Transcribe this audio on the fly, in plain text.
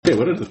Okay,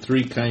 what are the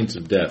three kinds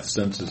of death,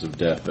 senses of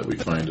death that we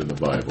find in the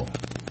Bible?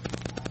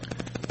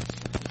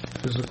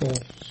 Physical,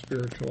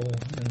 spiritual,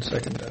 and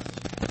second death.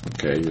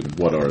 Okay, and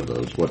what are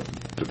those? What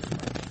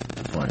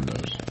define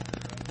those?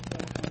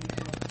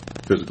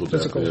 Physical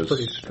death is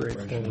pretty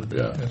straightforward.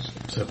 Yeah. Yes.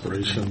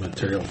 Separation of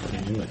material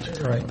from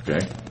immaterial. Right.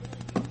 Okay.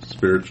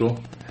 Spiritual?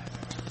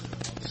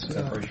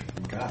 Separation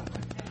from God.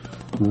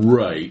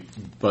 Right,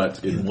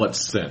 but in what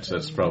sense?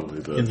 That's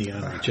probably In the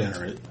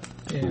unregenerate.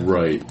 Yeah.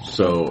 Right.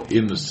 So,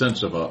 in the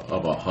sense of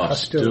a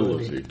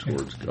hostility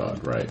towards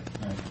God, right?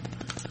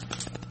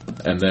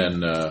 And then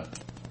the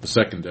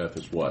second death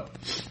is what?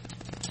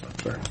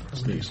 Sorry,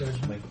 sneeze.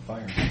 Lake of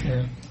fire.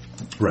 Yeah.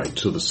 Right.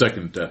 So the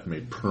second death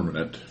made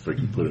permanent, if I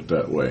can put it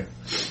that way.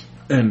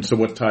 And so,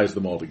 what ties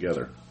them all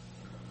together?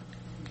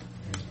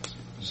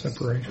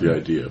 Separation. The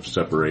idea of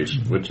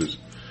separation, which is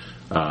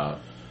why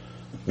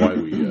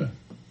we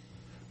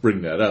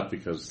bring that up,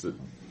 because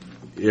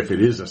if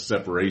it is a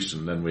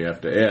separation, then we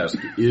have to ask,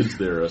 is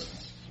there a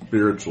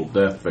spiritual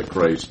death that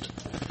Christ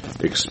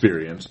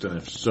experienced? And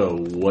if so,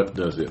 what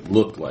does it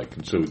look like?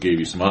 And so we gave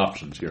you some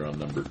options here on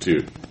number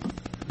 2.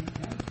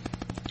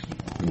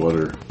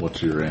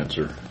 What's your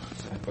answer?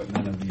 I put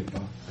none of the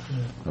above.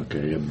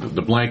 Okay, and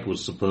the blank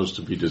was supposed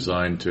to be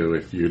designed to,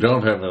 if you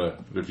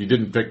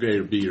didn't pick A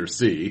or B or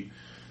C,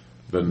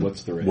 then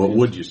What's the right what answer?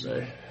 would you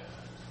say?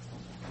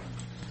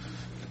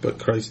 But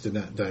Christ did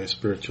not die a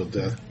spiritual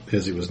death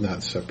because he was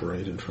not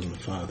separated from the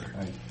Father.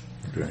 Right.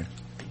 Okay.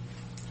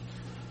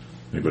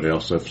 Anybody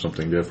else have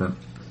something different?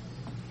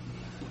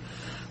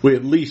 We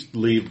at least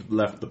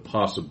left the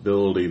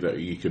possibility that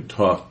you could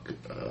talk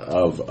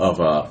of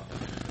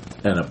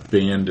an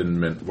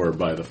abandonment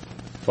whereby the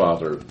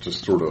Father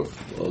just sort of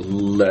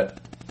let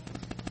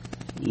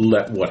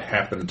what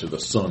happened to the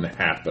Son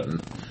happen,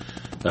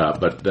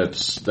 but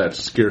that's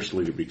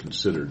scarcely to be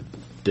considered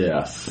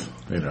death,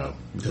 That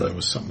it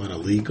was something about a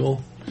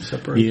legal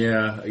separation.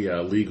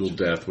 Yeah, legal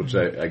death, which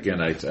I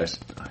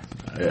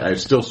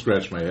still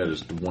scratch my head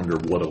as to wonder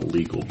what a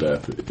legal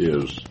death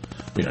is.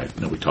 I mean, I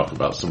know we talk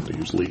about somebody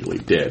who's legally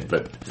dead,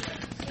 but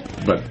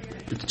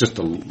it's just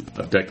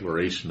a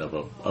declaration of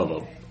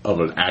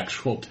an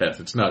actual death.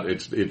 It's not.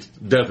 It's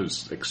death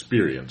is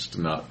experienced,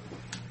 not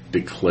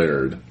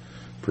declared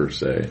per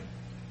se.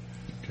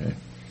 Okay.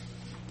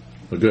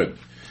 Well, good.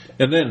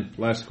 And then,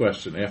 last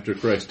question. After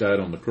Christ died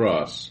on the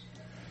cross,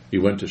 he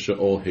went to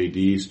Sheol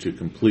Hades to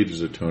complete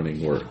his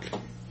atoning work.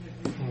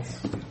 I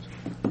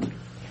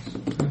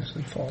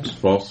said false.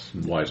 False?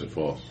 And why is it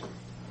false?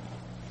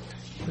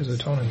 His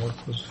atoning work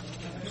was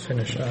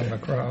finished on the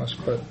cross,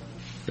 but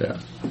Yeah.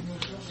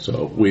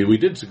 So we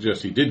did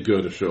suggest he did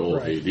go to Sheol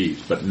Right.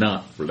 Hades, but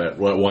not for that.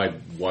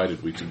 Why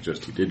did we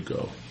suggest he did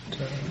go?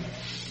 to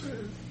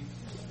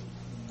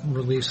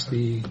release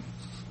the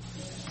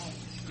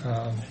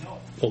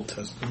Old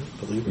Testament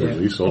believer. Yeah.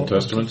 Release Old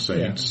Testament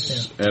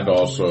saints, Yeah. and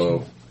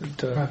also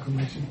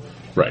proclamation.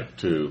 right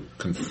to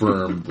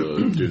confirm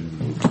the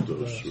doom of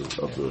those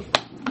of the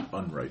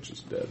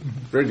unrighteous dead.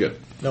 Very good.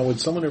 Now, would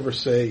someone ever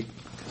say,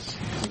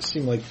 it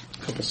seemed like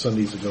a couple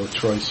Sundays ago,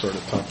 Troy sort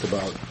of talked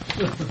about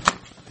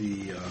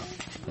the...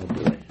 Oh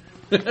boy,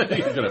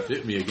 you're gonna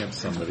fit me against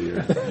somebody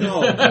here.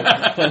 No,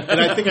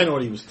 and I think I know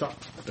what he was talking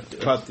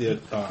about.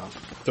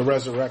 The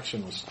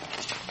resurrection was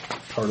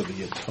part of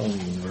the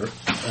atoning work.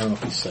 I don't know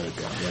if he said it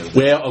that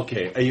way. Well,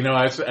 okay.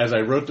 As I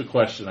wrote the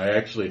question, I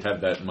actually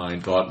had that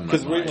thought in my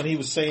Because mind. when he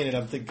was saying it,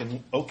 I'm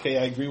thinking, okay,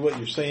 I agree what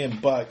you're saying,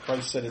 but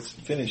Christ said it's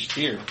finished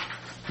here.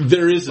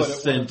 There is a But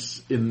it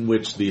sense in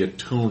which the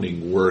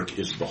atoning work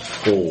is the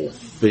whole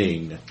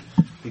thing.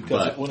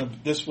 Because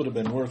this would have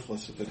been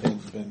worthless if it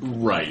hadn't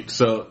been. Right.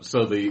 So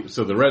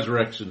the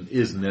resurrection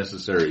is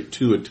necessary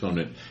to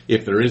atonement.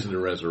 If there isn't a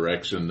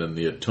resurrection, then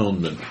the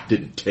atonement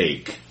didn't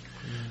take.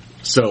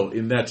 So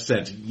in that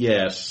sense,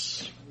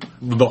 yes,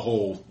 the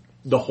whole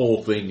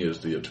thing is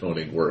the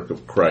atoning work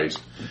of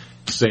Christ.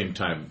 Same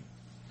time,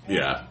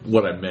 yeah.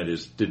 What I meant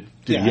is, did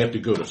you have to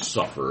go to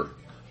suffer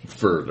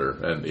further?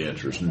 And the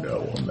answer is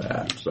no on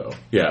that. So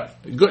yeah,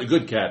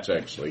 good catch.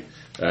 Actually,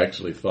 I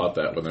actually thought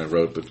that when I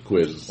wrote the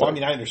quiz. Well, I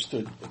mean, I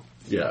understood.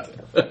 Yeah.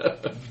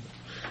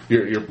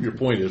 Your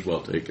point is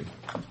well taken.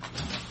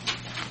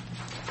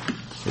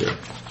 Here.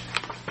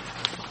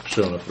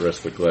 Showing up the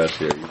rest of the class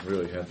here. You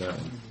really had that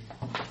one.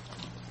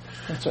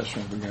 That's what I was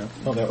trying to figure out.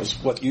 No, that was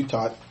what you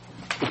taught.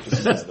 I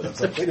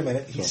was like, wait a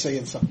minute, he's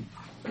saying something.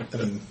 I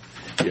mean,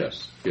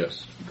 Yes.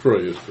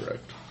 Troy is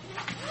correct.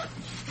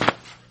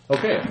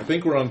 Okay, I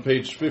think we're on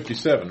page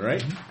 57,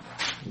 right?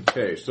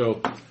 Okay,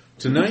 so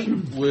tonight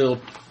we'll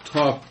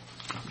talk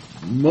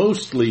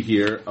mostly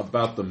here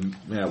about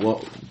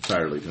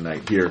entirely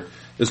tonight here,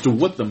 as to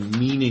what the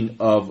meaning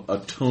of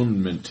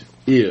atonement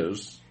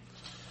is.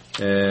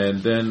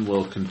 And then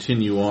we'll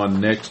continue on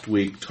next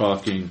week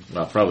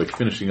probably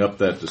finishing up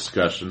that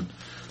discussion,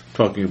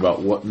 talking about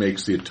what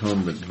makes the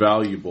atonement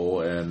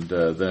valuable, and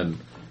then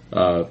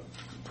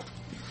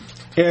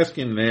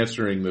asking and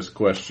answering this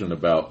question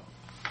about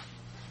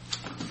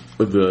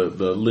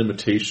the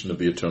limitation of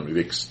the atonement,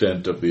 the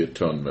extent of the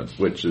atonement,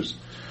 which is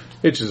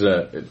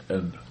a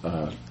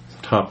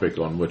topic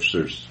on which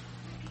there's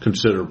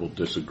considerable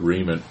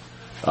disagreement.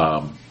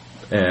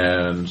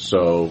 And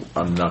so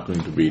I'm not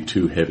going to be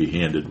too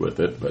heavy-handed with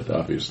it, but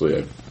obviously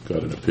I've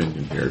got an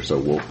opinion here, so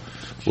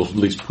we'll at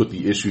least put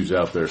the issues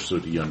out there so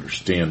that you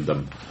understand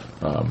them,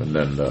 and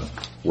then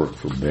work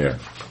from there.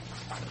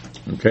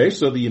 Okay,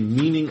 so the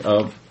meaning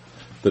of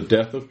the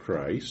death of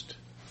Christ,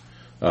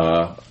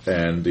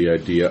 and the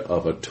idea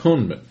of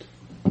atonement.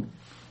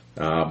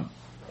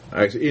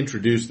 I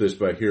introduced this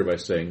by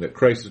saying that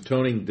Christ's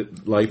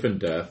atoning life and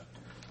death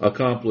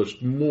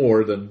accomplished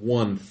more than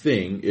one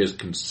thing is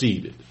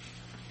conceded.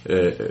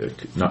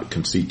 Not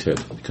conceited,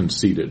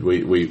 conceded.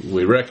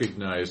 We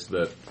recognize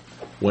that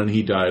when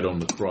he died on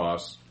the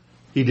cross,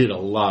 he did a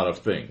lot of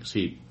things.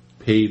 He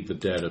paid the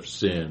debt of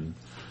sin.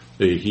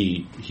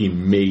 He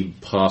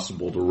made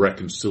possible the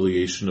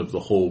reconciliation of the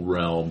whole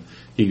realm.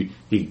 He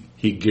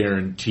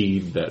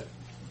guaranteed that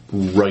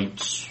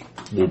rights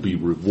will be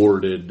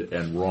rewarded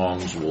and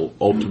wrongs will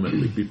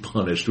ultimately be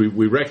punished.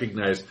 We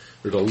recognize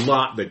there's a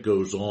lot that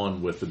goes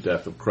on with the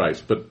death of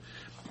Christ, but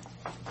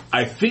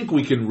I think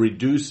we can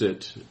reduce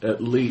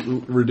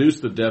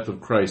the death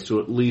of Christ to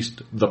at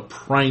least the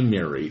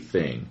primary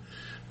thing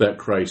that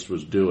Christ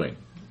was doing.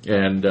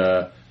 And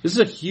this is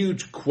a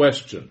huge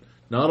question,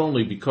 not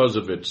only because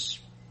of its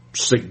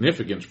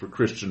significance for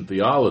Christian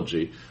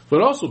theology,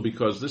 but also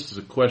because this is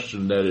a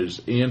question that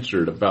is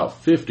answered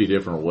about 50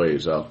 different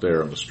ways out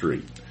there on the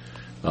street.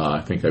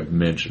 I think I've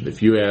mentioned,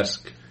 if you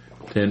ask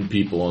 10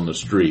 people on the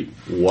street,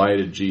 why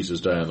did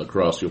Jesus die on the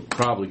cross, you'll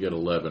probably get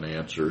 11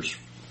 answers,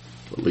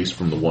 at least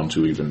from the ones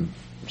who even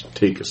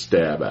take a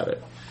stab at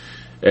it.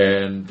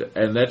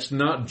 And that's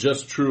not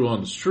just true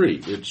on the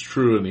street, it's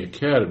true in the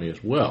academy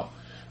as well.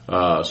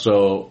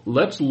 So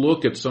let's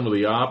look at some of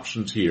the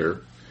options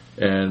here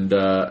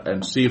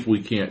and see if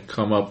we can't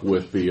come up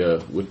with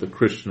the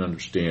Christian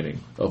understanding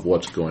of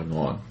what's going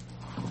on.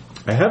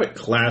 I have it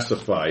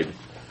classified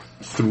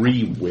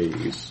 3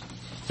 ways,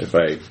 if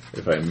I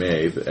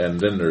may, and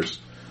then there's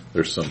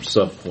some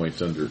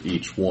subpoints under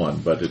each one,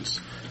 but it's,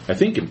 I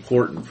think,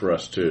 important for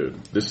us to,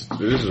 this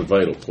is a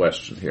vital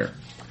question here.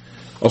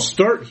 I'll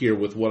start here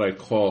with what I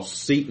call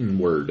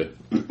Satanward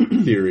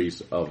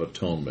theories of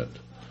atonement.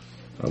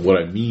 What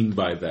I mean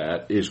by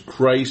that is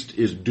Christ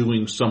is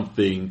doing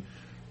something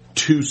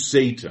to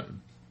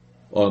Satan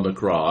on the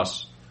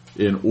cross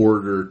in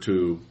order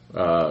to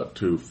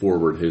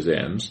forward his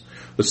ends.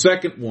 The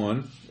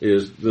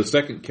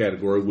second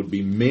category would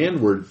be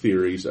manward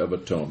theories of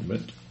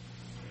atonement.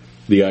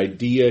 The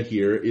idea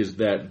here is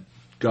that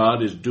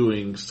God is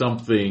doing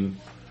something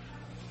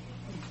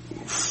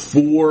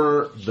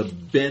for the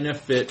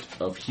benefit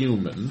of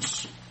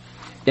humans.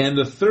 And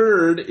the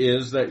third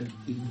is that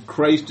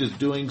Christ is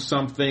doing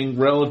something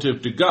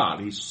relative to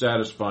God. He's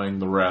satisfying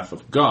the wrath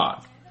of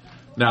God.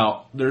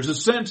 Now, there's a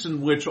sense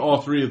in which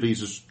all 3 of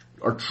these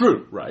are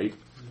true, right?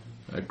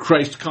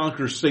 Christ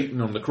conquers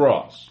Satan on the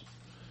cross.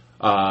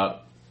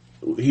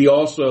 He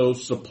also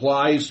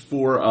supplies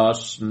for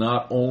us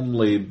not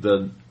only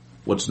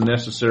what's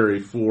necessary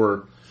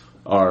for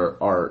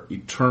our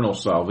eternal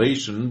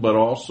salvation, but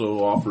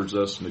also offers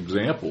us an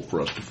example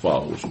for us to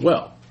follow as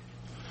well.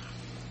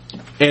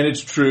 And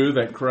it's true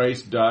that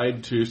Christ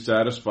died to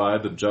satisfy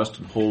the just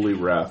and holy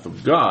wrath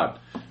of God.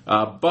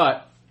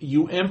 But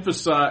you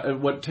emphasize,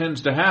 what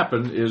tends to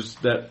happen is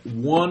that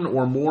one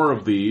or more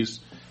of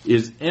these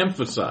is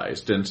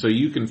emphasized. And so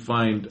you can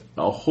find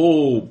a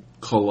whole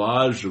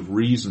collage of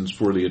reasons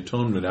for the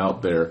atonement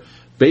out there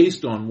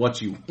based on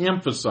what you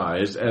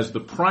emphasize as the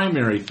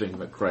primary thing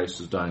that Christ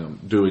is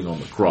doing on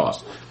the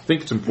cross. I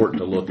think it's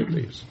important to look at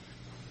these.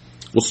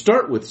 We'll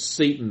start with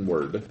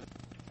Satanward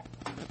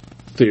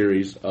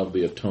theories of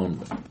the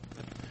atonement.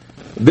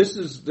 This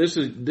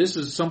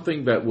is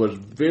something that was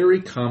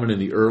very common in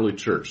the early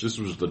church. This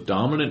was the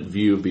dominant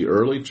view of the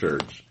early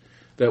church,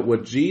 that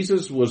what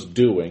Jesus was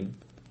doing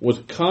was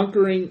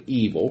conquering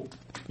evil.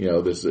 You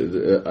know, this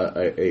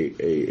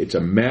it's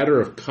a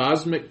matter of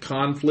cosmic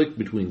conflict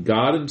between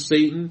God and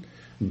Satan,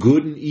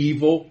 good and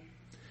evil,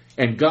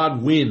 and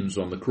God wins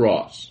on the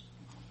cross.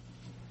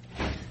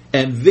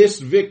 And this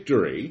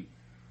victory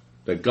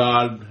that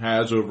God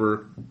has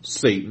over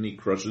Satan, he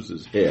crushes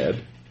his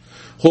head,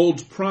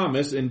 holds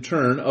promise in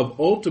turn of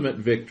ultimate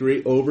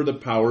victory over the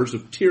powers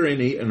of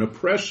tyranny and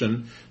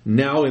oppression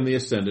now in the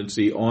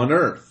ascendancy on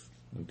earth.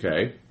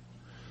 Okay?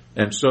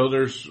 And so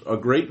there's a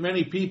great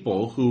many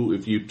people who,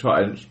 if you talk,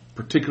 and it's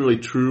particularly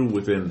true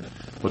within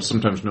what's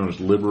sometimes known as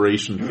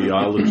liberation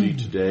theology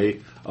today,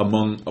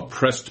 among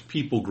oppressed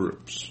people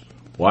groups.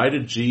 Why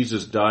did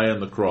Jesus die on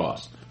the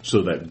cross?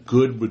 So that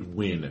good would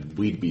win and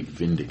we'd be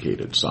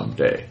vindicated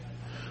someday.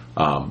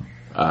 Again,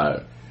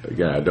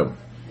 I don't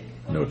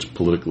know it's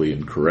politically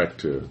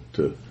incorrect to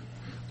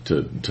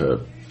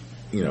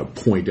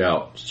point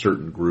out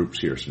certain groups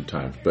here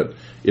sometimes, but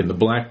in the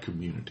black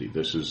community,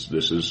 this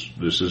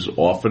is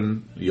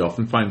often, you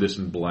often find this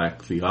in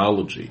black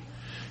theology.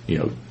 You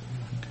know,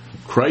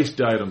 Christ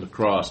died on the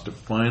cross to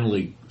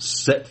finally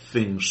set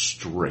things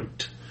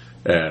straight,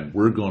 and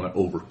we're going to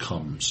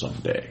overcome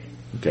someday.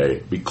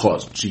 Okay,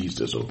 because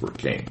Jesus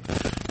overcame,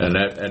 and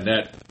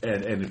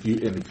if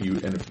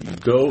you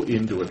go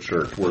into a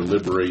church where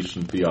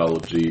liberation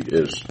theology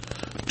is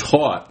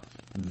taught,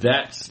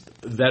 that's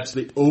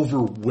the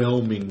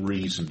overwhelming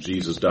reason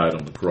Jesus died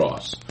on the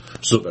cross,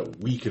 so that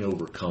we can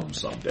overcome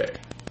someday.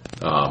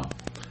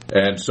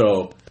 And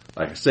so,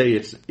 like I say,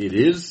 it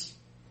is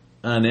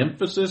an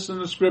emphasis in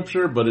the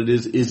Scripture, but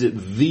is it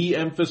the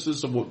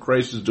emphasis of what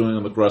Christ is doing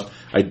on the cross?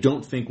 I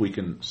don't think we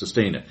can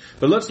sustain it.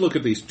 But let's look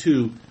at these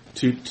two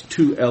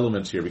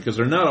elements here, because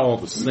they're not all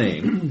the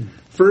same.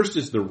 First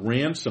is the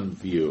ransom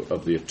view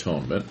of the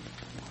atonement.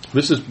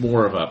 This is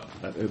more of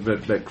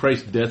that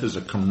Christ's death is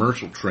a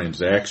commercial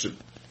transaction.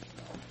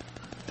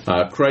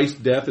 Christ's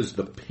death is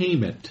the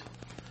payment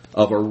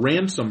of a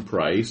ransom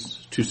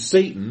price to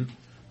Satan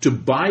to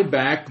buy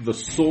back the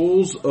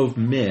souls of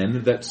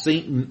men that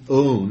Satan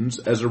owns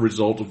as a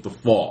result of the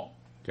fall.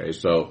 Okay,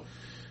 so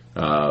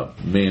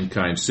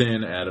mankind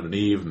sin, Adam and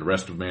Eve, and the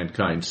rest of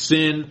mankind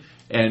sin.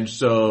 And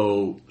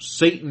so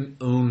Satan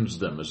owns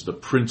them as the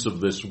prince of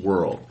this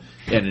world.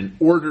 And in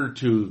order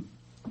to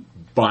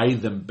buy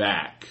them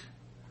back,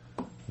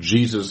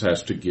 Jesus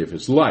has to give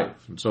his life.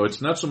 And so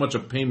it's not so much a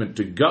payment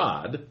to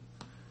God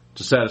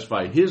to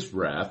satisfy his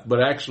wrath, but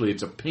actually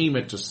it's a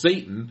payment to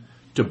Satan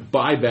to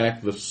buy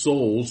back the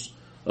souls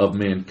of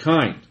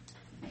mankind.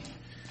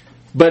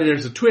 But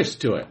there's a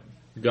twist to it.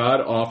 God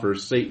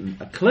offers Satan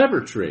a clever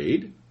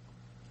trade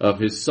of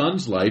his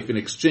son's life in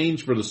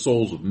exchange for the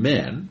souls of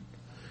men,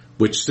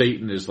 which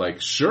Satan is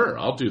like, sure,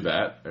 I'll do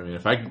that. I mean,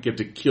 if I can get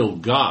to kill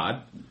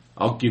God,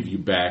 I'll give you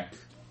back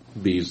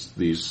these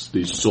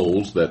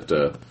souls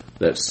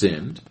that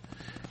sinned.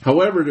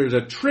 However, there's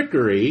a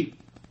trickery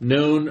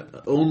known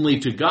only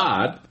to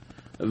God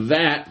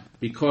that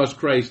because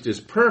Christ is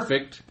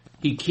perfect,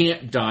 he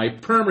can't die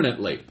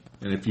permanently.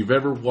 And if you've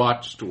ever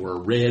watched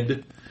or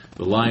read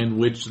The Lion,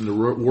 Witch, and the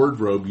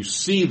Wardrobe, you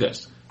see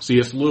this.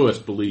 C.S. Lewis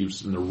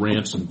believes in the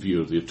ransom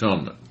view of the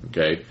atonement.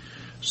 Okay,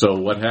 so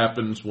what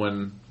happens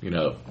when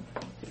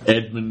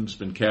Edmund's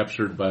been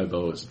captured by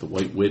the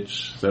White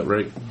Witch? Is that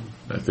right?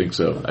 I think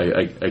so.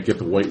 I get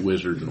the White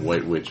Wizard and the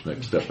White Witch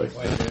mixed up. I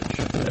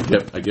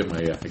get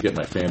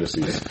my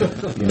fantasies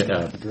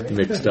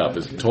mixed up.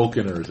 Is it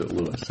Tolkien or is it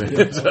Lewis?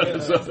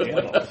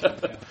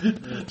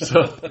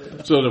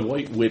 So the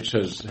White Witch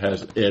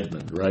has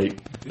Edmund,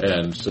 right?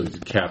 And so he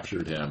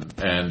captured him.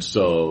 And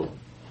so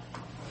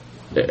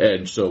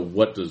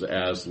what does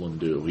Aslan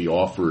do? He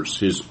offers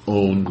his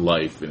own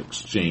life in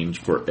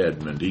exchange for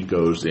Edmund. He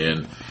goes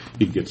in,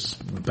 he gets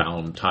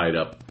bound, tied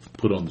up,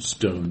 put on the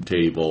stone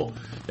table,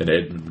 and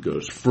Edmund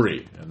goes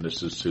free. And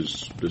this is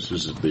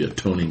the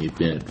atoning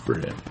event for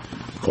him.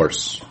 Of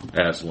course,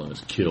 Aslan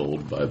is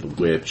killed by the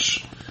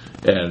witch,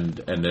 and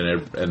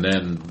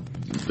then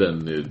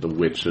the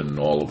witch and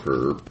all of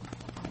her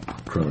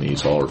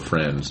cronies, all her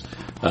friends,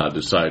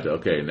 decide,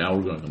 okay, now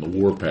we're going on the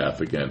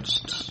warpath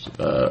against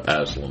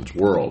Aslan's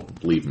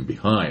world, leave him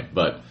behind.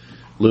 But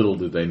little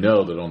did they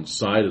know that on the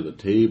side of the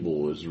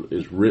table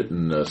is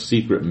written a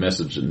secret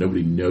message that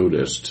nobody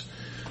noticed.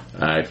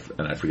 I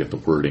forget the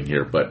wording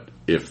here, but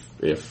if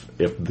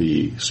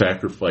the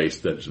sacrifice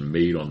that is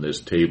made on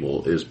this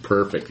table is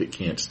perfect, it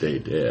can't stay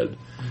dead.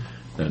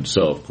 And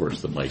so, of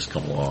course, the mice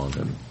come along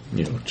and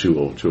chew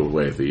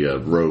away the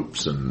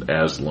ropes, and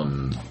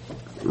Aslan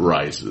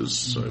rises.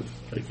 So,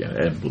 again,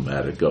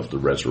 emblematic of the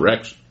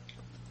resurrection.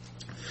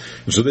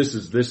 And so this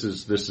is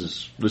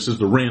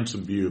the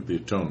ransom view of the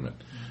atonement.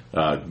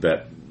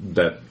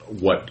 That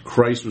what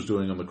Christ was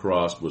doing on the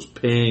cross was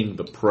paying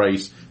the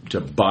price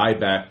to buy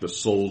back the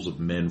souls of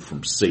men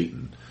from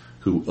Satan,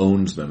 who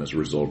owns them as a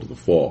result of the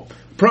fall.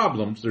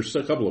 There's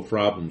a couple of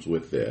problems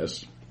with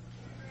this.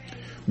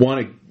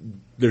 One,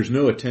 there's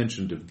no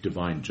attention to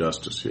divine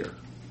justice here.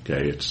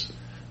 Okay,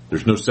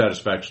 there's no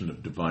satisfaction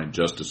of divine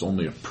justice,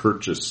 only a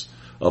purchase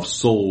of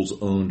souls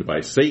owned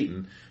by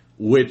Satan,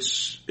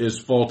 which is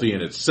faulty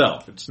in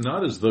itself. It's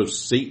not as though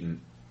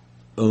Satan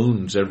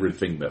owns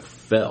everything that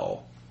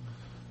fell.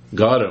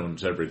 God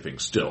owns everything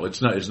still.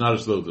 It's not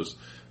as though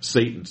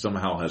Satan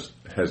somehow has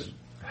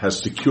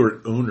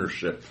secured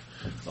ownership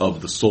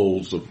of the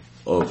souls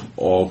of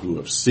all who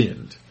have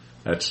sinned.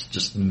 That's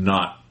just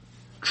not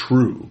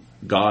true.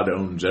 God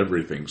owns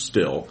everything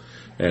still,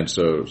 and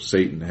so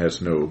Satan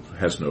has no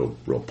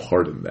real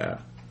part in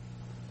that.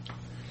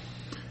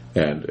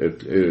 And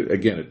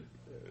it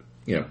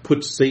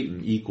puts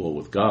Satan equal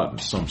with God in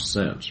some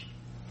sense.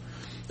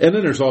 And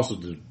then there's also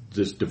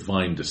this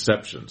divine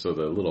deception. So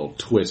the little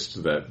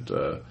twist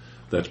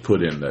that's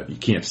put in, that you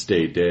can't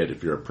stay dead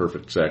if you're a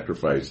perfect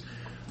sacrifice.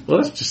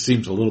 Well, that just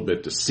seems a little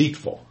bit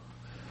deceitful.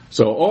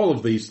 So all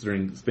of these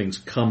things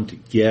come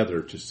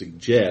together to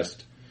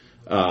suggest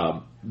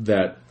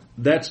that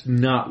that's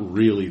not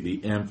really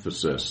the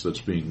emphasis that's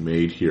being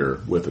made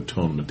here with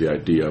atonement, the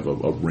idea of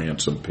a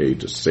ransom paid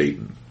to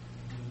Satan.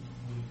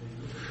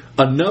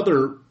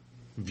 Another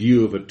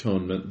view of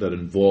atonement that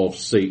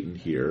involves Satan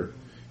here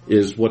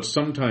is what's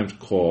sometimes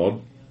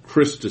called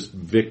Christus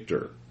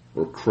Victor,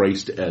 or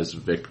Christ as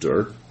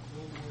Victor.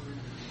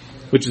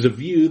 which is a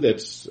view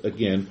that's,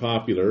 again,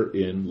 popular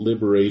in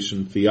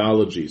liberation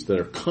theologies that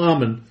are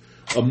common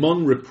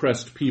among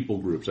repressed people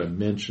groups. I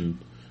mentioned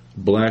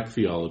black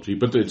theology,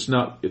 but it's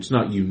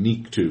not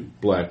unique to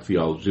black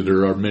theology.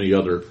 There are many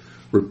other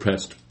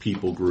repressed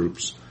people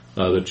groups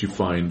that you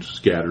find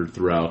scattered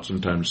throughout.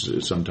 Sometimes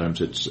it's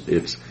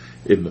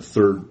in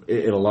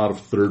a lot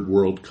of third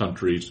world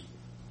countries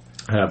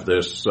have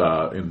this,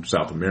 in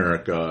South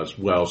America as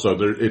well. So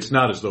it's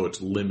not as though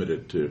it's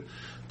limited to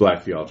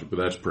black theology, but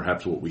that's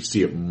perhaps where we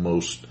see it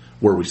most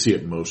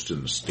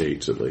in the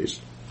States, at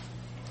least.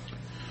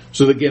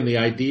 So again, the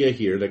idea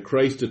here that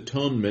Christ's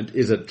atonement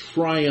is a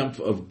triumph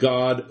of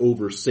God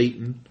over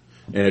Satan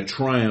and a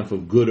triumph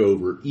of good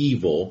over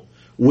evil,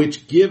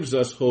 which gives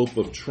us hope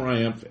of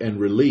triumph and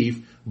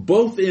relief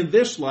both in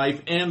this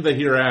life and the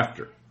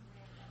hereafter.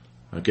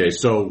 Okay,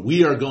 so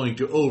we are going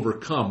to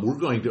overcome. We're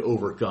going to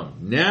overcome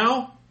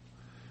now,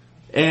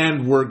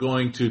 and we're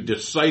going to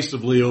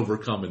decisively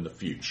overcome in the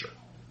future.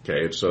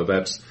 Okay, so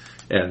that's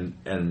there's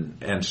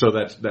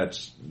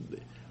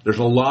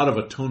a lot of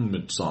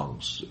atonement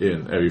songs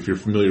if you're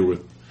familiar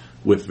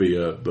with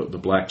the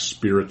black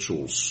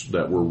spirituals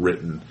that were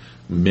written,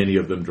 many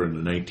of them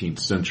during the 19th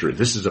century.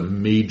 This is a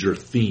major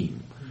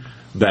theme,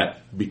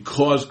 that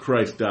because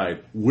Christ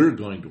died, we're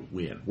going to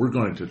win. We're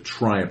going to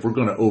triumph. We're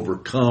going to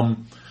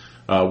overcome.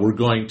 We're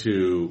going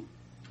to,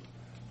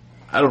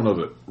 I don't know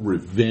that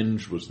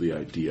revenge was the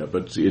idea,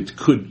 but it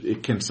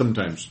can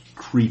sometimes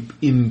creep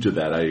into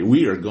that idea.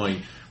 We are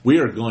going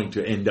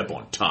to end up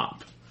on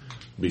top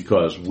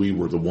because we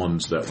were the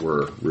ones that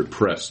were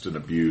repressed and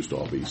abused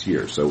all these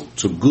years.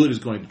 So good is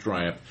going to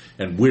triumph,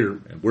 and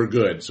we're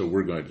good, so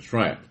we're going to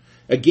triumph.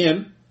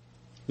 Again,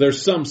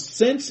 there's some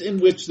sense in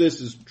which this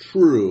is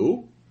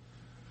true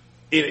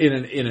in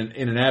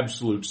an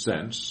absolute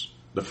sense.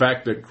 The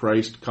fact that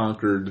Christ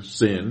conquered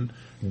sin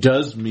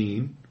does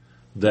mean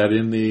that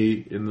in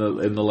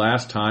the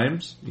last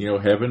times,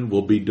 heaven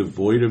will be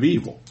devoid of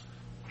evil.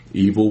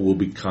 Evil will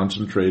be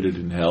concentrated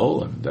in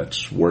hell, and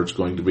that's where it's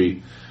going to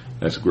be.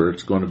 That's where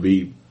it's going to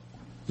be,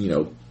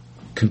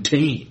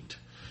 contained.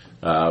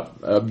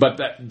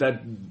 But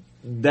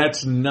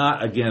that's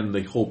not, again,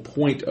 the whole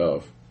point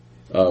of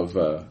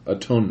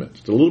atonement.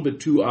 It's a little bit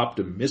too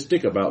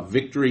optimistic about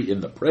victory in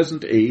the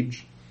present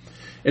age,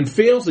 and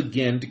fails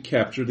again to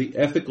capture the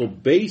ethical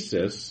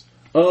basis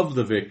of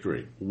the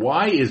victory.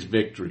 Why is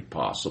victory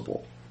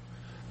possible?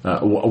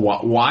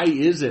 Why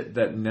is it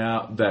that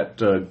now that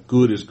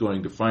good is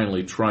going to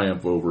finally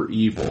triumph over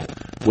evil?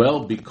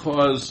 Well,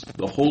 because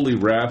the holy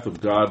wrath of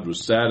God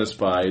was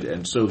satisfied,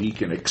 and so He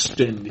can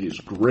extend His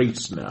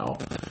grace now,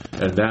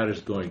 and that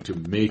is going to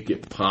make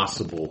it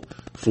possible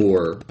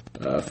for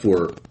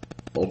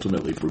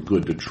ultimately for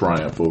good to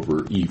triumph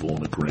over evil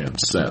in a grand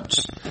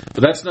sense.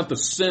 But that's not the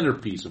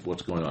centerpiece of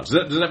what's going on.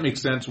 Does that make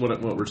sense,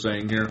 what we're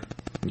saying here?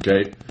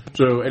 Okay?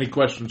 So any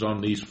questions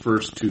on these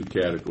first two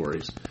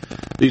categories?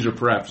 These are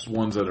perhaps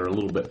ones that are a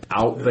little bit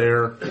out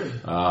there.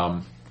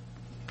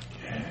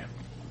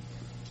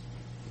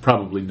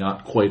 Probably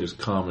not quite as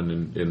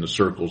common in the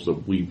circles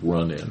that we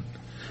run in.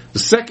 The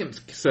second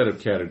set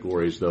of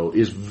categories, though,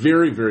 is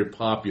very, very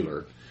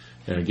popular.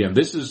 And again,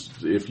 this is,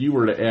 if you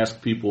were to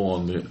ask people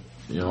on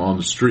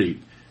the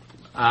street,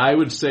 I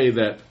would say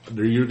that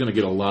you're going to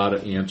get a lot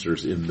of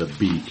answers in the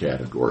B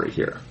category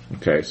here.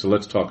 Okay, so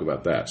let's talk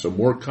about that. So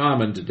more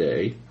common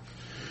today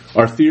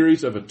are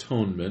theories of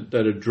atonement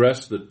that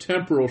address the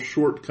temporal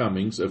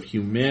shortcomings of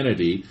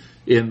humanity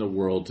in the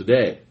world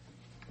today.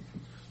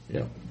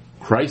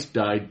 Christ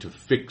died to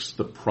fix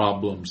the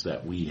problems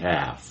that we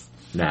have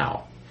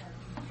now.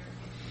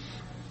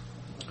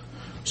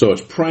 So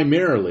it's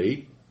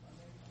primarily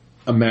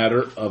a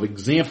matter of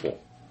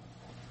example,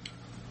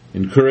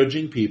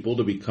 encouraging people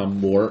to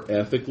become more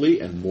ethically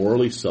and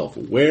morally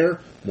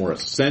self-aware, more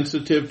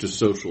sensitive to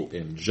social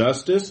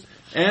injustice,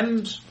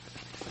 and,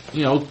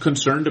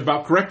 concerned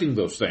about correcting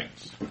those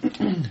things.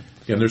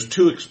 Again, there's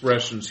two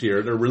expressions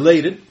here. They're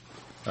related,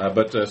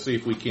 but see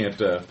if we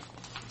can't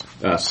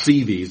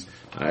see these.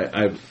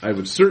 I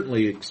would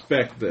certainly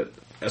expect that,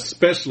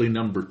 especially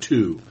number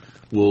two,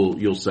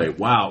 you'll say,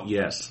 wow,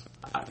 yes,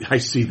 I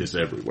see this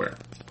everywhere.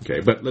 Okay,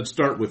 but let's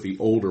start with the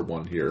older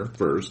one here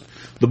first.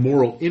 The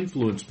moral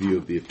influence view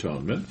of the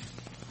atonement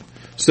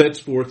sets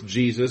forth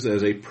Jesus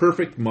as a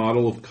perfect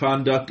model of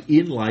conduct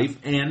in life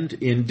and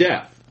in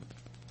death.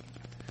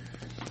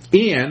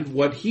 And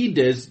what He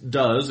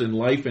does in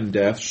life and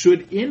death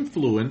should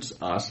influence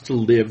us to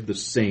live the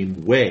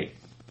same way.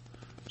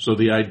 So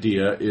the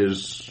idea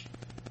is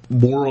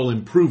moral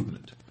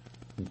improvement.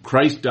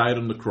 Christ died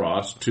on the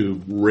cross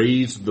to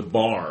raise the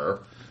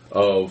bar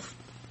of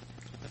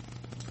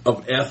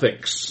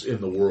ethics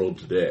in the world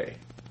today,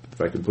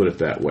 if I can put it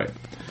that way.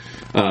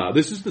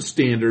 This is the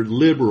standard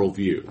liberal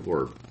view,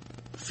 or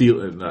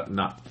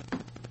not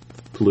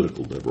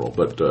political liberal,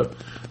 but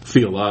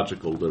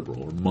theological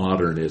liberal, or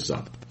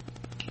modernism.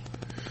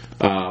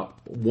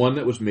 One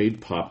that was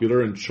made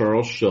popular in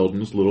Charles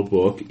Sheldon's little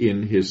book,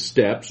 In His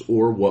Steps,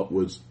 or What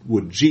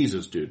Would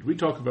Jesus Do? Did we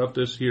talk about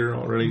this here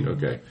already?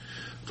 Okay,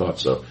 thought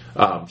so.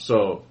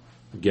 So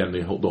Again,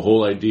 the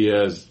whole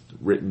idea is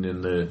written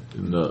in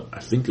the I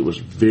think it was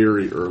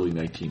very early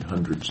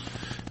 1900s,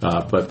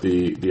 but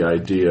the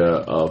idea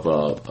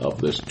of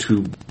this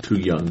two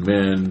young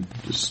men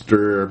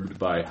disturbed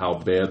by how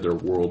bad their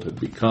world had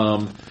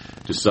become,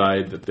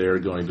 decide that they're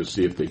going to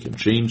see if they can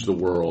change the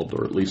world,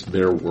 or at least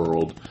their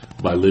world,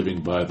 by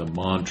living by the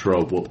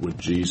mantra, what would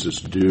Jesus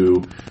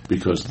do?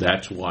 Because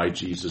that's why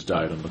Jesus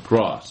died on the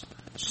cross,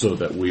 so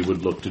that we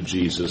would look to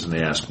Jesus and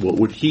ask, what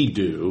would he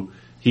do?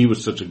 He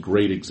was such a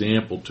great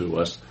example to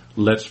us.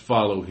 Let's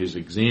follow his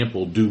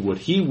example, do what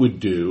he would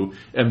do,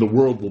 and the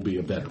world will be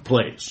a better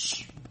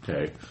place.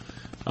 Okay,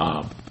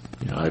 I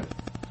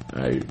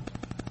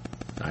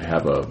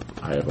have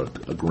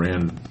a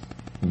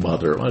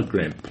grandmother, not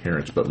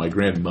grandparents, but my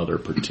grandmother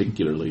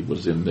particularly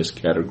was in this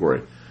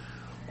category.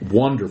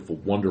 Wonderful,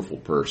 wonderful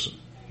person.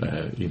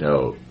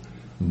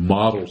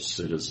 Model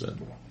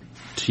citizen,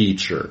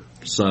 teacher,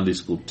 Sunday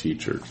school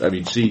teacher. I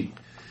mean, she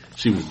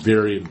was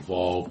very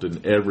involved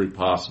in every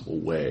possible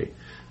way,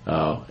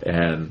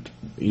 and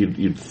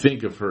you'd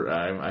think of her.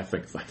 I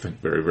think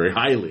very, very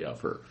highly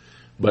of her,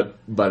 but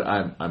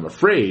I'm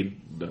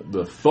afraid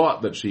the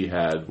thought that she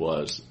had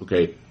was,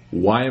 okay,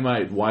 why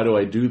do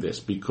I do this?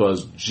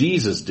 Because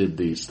Jesus did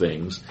these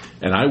things,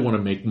 and I want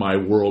to make my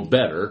world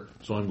better,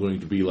 so I'm going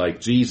to be like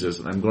Jesus,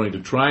 and I'm going to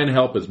try and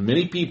help as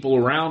many people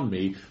around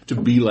me to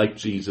be like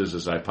Jesus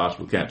as I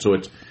possibly can. So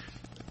it's,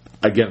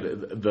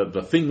 again,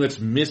 the thing that's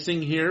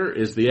missing here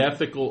is the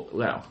ethical,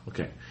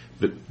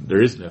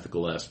 there is an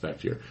ethical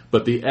aspect here,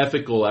 but the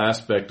ethical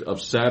aspect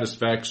of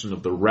satisfaction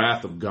of the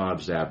wrath of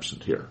God is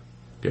absent here.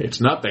 Okay,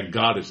 it's not that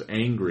God is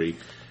angry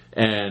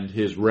and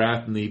his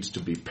wrath needs to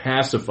be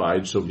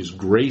pacified so his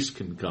grace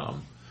can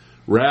come.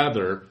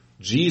 Rather,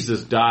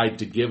 Jesus died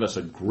to give us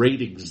a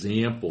great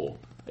example,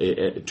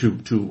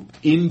 to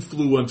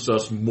influence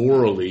us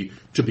morally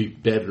to be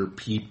better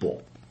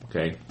people.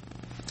 Okay?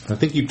 I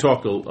think you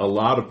talk a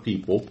lot of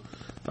people,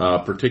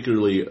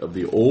 particularly of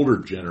the older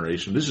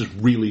generation. This is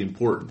really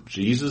important.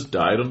 Jesus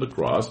died on the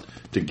cross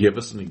to give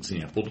us an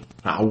example of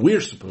how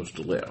we're supposed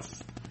to live.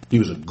 He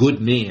was a good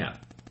man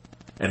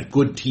and a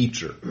good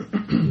teacher.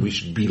 We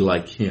should be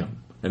like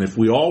him. And if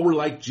we all were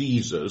like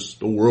Jesus,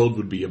 the world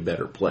would be a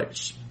better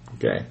place.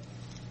 Okay?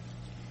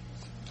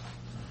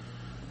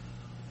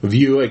 The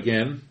view,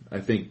 again, I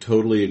think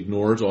totally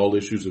ignores all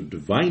issues of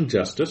divine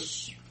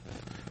justice,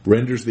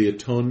 renders the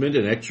atonement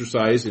an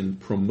exercise in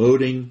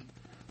promoting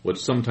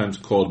what's sometimes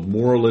called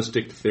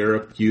moralistic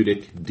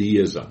therapeutic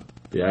deism.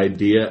 The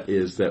idea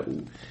is that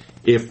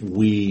if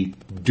we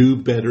do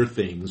better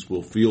things,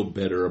 we'll feel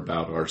better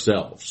about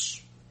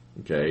ourselves.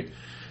 Okay?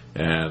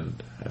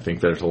 And I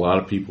think there's a lot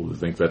of people who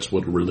think that's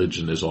what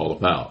religion is all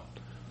about.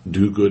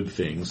 Do good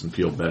things and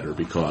feel better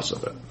because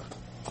of it.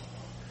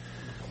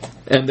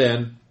 And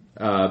then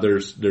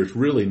there's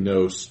really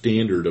no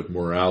standard of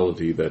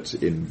morality that's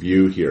in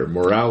view here.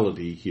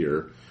 Morality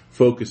here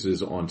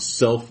focuses on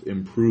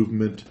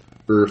self-improvement,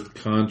 earth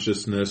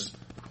consciousness,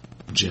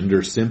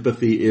 gender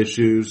sympathy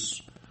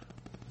issues,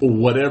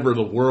 whatever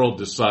the world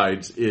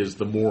decides is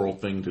the moral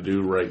thing to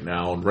do right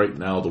now. And right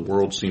now the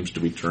world seems to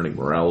be turning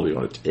morality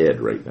on its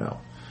head right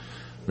now.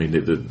 I mean,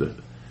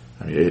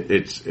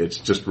 it's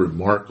just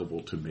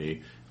remarkable to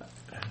me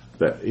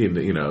that in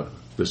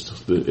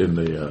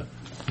the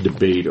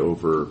debate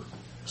over,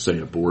 say,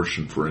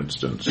 abortion, for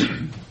instance,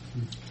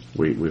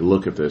 we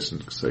look at this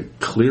and say,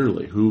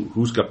 clearly,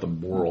 who's got the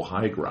moral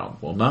high ground?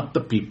 Well, not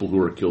the people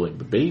who are killing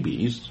the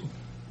babies,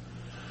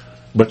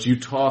 but you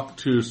talk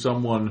to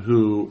someone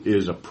who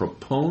is a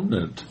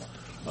proponent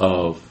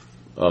of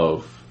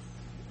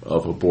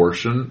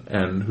abortion,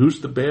 and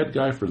who's the bad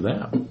guy for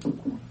them?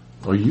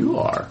 Well, you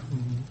are.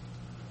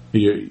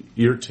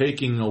 You're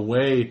taking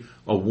away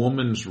a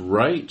woman's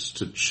rights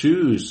to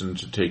choose and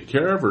to take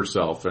care of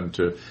herself and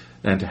to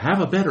have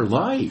a better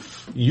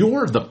life.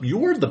 You're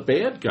the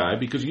bad guy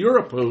because you're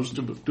opposed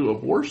to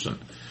abortion,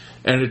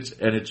 and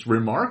it's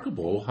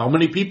remarkable how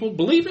many people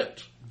believe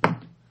it.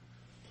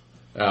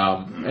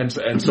 And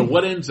so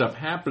what ends up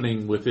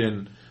happening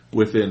within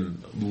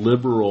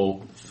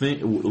liberal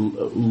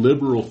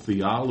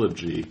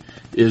theology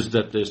is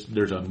that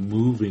there's a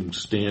moving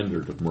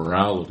standard of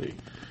morality.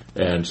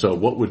 And so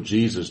what would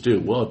Jesus do?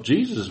 Well, if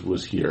Jesus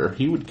was here,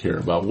 he would care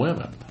about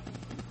women.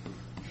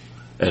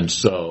 And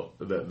so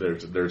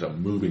there's a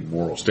moving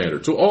moral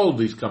standard. So all of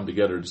these come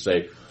together to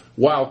say,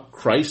 while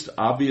Christ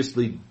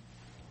obviously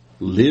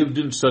lived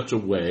in such a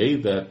way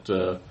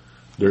that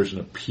there's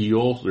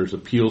appeals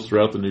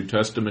throughout the New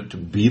Testament to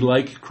be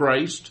like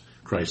Christ.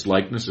 Christ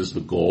likeness is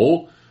the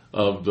goal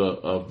of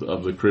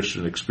the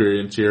Christian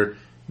experience here.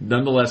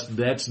 Nonetheless,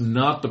 that's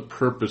not the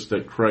purpose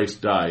that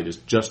Christ died, is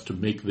just to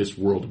make this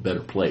world a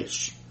better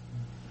place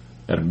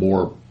and a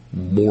more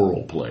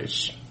moral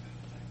place.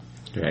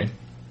 Okay?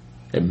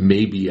 It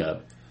may be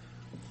a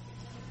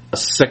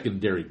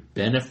secondary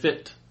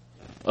benefit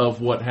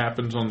of what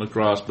happens on the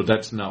cross, but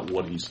that's not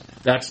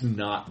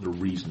the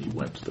reason he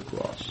went to the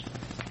cross.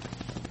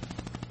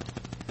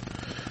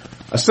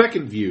 A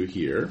second view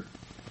here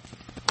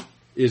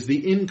is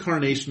the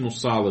incarnational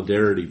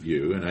solidarity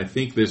view, and I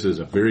think this is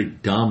a very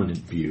dominant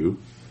view,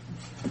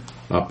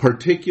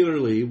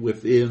 particularly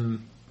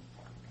within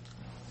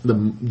the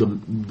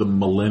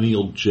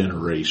millennial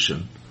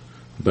generation,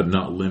 but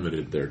not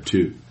limited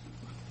thereto.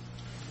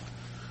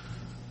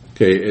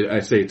 Okay, I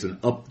say it's an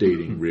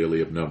updating,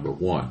 really, of number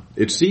one.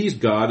 It sees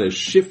God as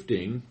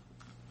shifting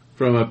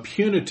from a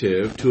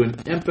punitive to an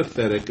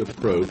empathetic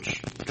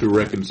approach to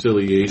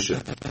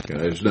reconciliation.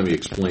 Okay, just let me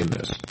explain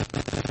this.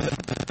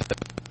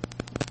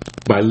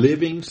 By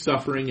living,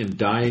 suffering, and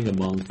dying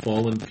among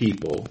fallen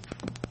people,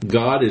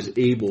 God is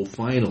able,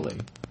 finally,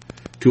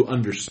 to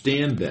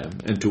understand them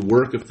and to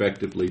work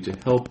effectively to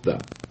help them.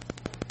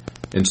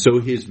 And so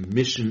his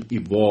mission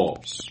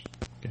evolves.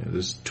 Okay,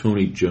 this is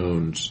Tony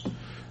Jones,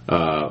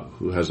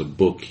 who has a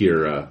book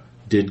here,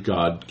 Did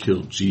God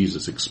Kill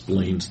Jesus?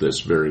 Explains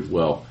this very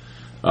well,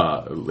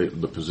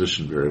 the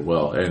position very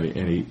well.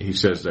 And he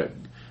says that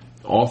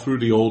all through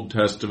the Old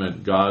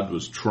Testament, God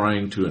was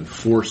trying to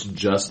enforce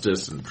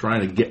justice and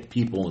trying to get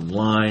people in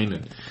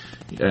line,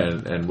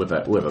 and with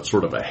a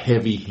sort of a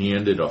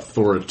heavy-handed,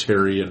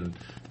 authoritarian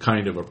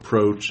kind of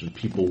approach, and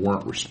people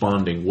weren't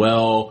responding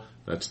well.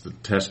 That's the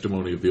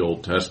testimony of the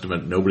Old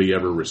Testament. Nobody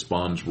ever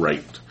responds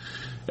right.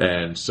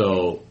 And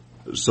so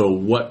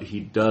what he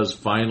does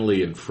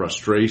finally in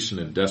frustration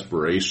and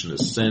desperation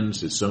is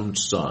sends his own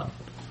son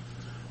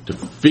to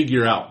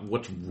figure out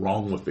what's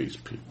wrong with these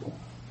people.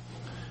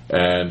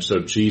 And so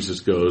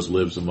Jesus goes,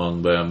 lives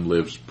among them,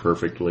 lives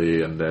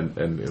perfectly,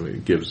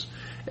 and gives,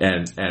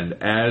 and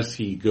as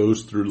he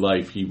goes through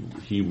life,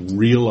 he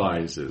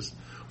realizes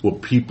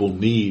what people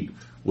need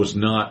was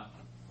not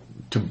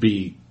to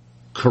be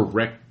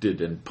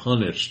corrected and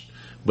punished,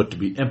 but to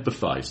be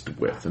empathized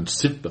with and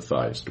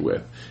sympathized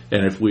with.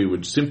 And if we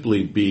would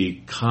simply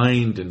be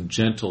kind and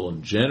gentle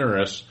and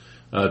generous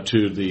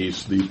to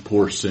these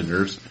poor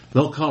sinners,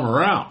 they'll come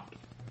around.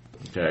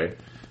 Okay?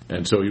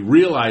 And so he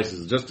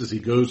realizes, just as he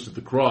goes to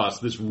the cross,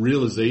 this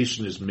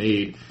realization is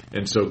made,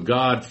 and so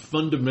God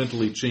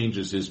fundamentally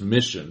changes his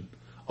mission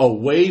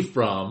away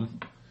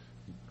from,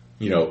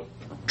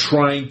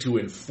 trying to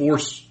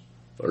enforce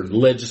or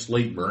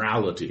legislate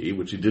morality,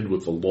 which he did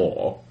with the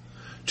law,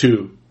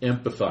 to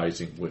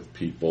empathizing with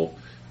people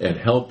and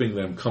helping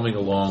them, coming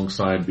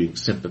alongside, being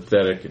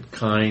sympathetic and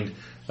kind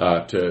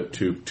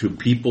to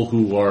people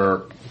who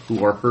are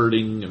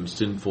hurting and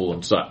sinful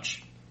and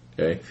such.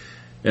 Okay,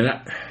 and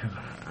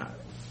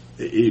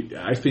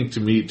I think to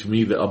me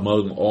that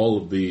among all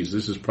of these,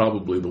 this is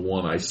probably the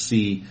one I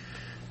see.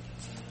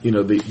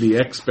 The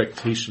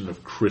expectation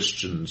of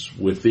Christians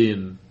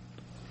within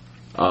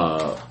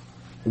the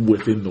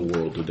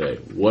world today.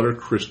 What are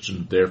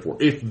Christians there for?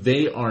 If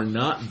they are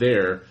not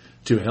there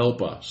to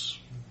help us,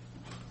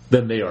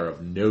 then they are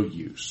of no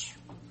use.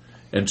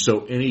 And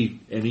so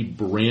any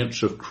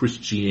branch of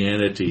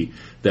Christianity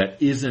that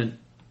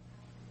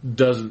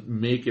doesn't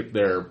make it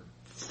their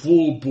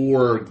full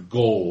bore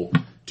goal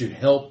to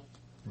help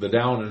the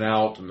down and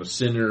out and the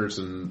sinners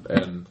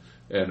and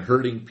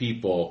hurting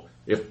people,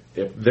 if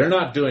they're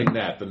not doing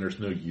that, then there's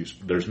no use,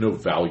 there's no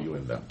value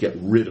in them. Get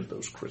rid of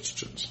those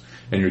Christians.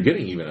 And you're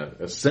getting even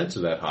a sense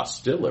of that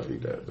hostility,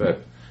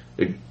 that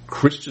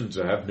Christians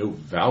have no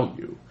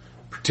value,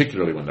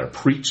 particularly when they're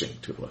preaching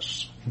to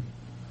us.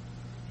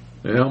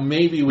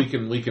 Maybe we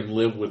can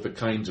live with the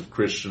kinds of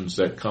Christians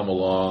that come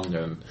along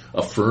and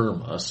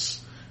affirm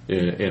us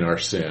in our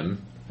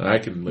sin. And I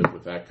can live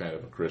with that kind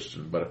of a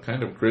Christian, but a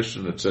kind of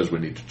Christian that says we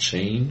need to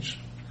change,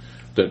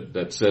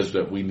 that says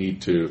that we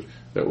need to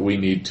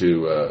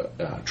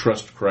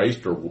trust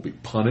Christ or we'll be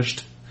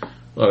punished.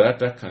 Well,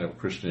 that kind of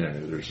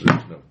Christianity, there's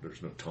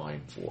no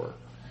time for.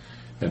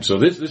 And so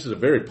this is a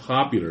very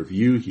popular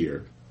view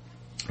here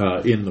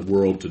in the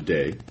world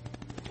today.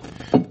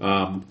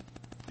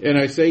 And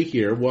I say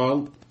here,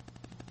 well,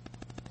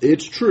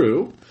 it's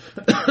true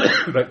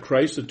that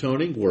Christ's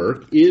atoning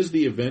work is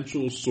the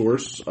eventual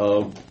source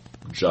of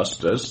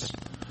justice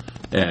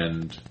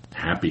and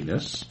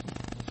happiness.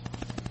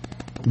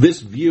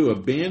 This view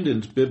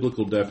abandons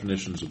biblical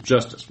definitions of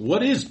justice.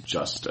 What is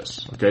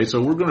justice? Okay,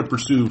 so we're going to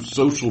pursue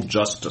social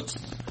justice.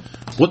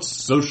 What's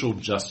social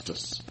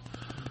justice?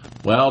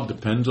 Well, it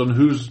depends on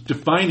who's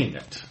defining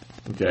it.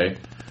 Okay,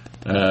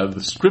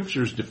 the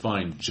scriptures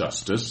define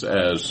justice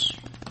as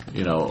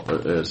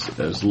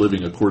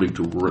living according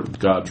to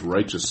God's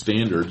righteous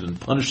standards and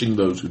punishing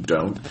those who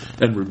don't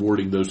and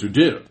rewarding those who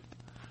do.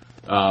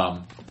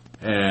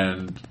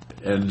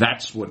 And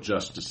that's what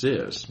justice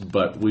is.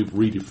 But we've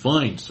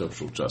redefined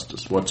social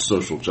justice. What's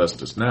social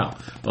justice now?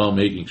 Well,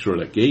 making sure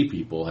that gay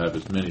people have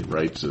as many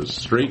rights as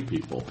straight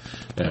people,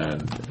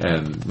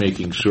 and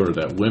making sure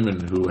that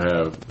women who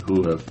have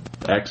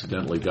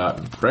accidentally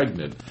gotten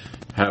pregnant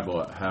have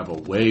a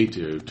way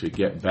to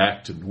get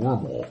back to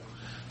normal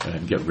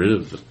and get rid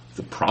of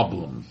the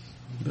problem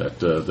that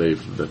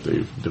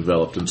they've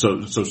developed. And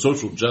so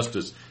social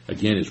justice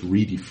again is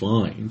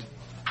redefined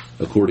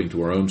according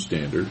to our own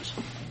standards,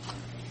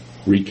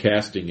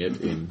 recasting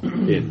it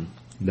in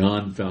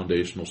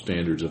non-foundational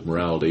standards of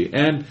morality,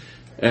 and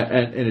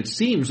And it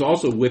seems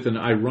also with an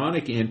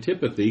ironic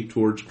antipathy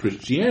towards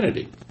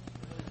Christianity.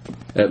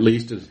 At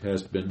least it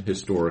has been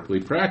historically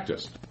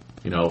practiced.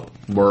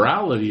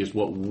 Morality is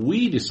what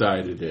we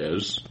decide it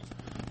is,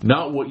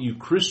 not what you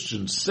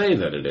Christians say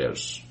that it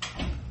is.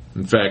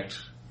 In fact,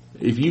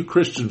 if you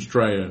Christians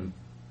try and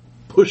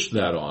push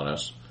that on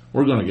us,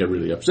 we're going to get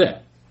really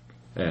upset.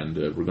 And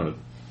we're going to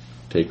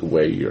take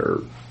away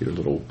your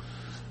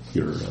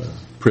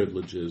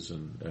privileges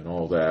and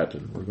all that,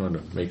 and we're going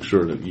to make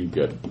sure that you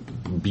get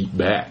beat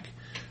back.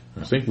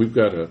 I think we've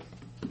got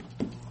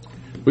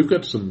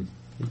some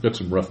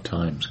rough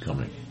times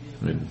coming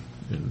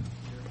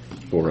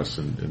for us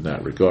in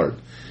that regard.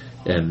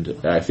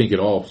 And I think it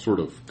all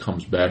sort of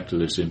comes back to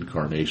this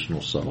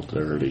incarnational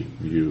subtlety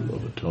view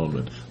of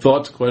atonement.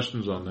 Thoughts,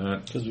 questions on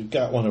that? Because we've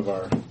got one of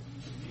our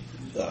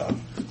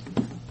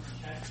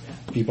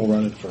people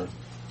running for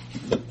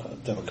the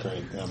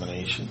Democratic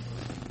nomination.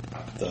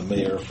 The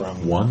mayor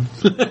from... One?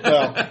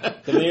 The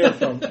mayor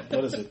from,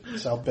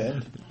 South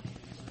Bend?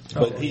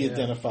 But he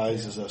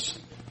identifies as a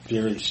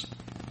very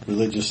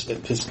religious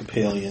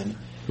Episcopalian.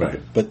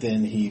 Right. But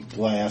then he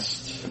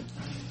blasts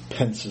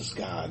Pence's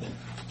God.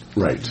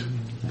 Right.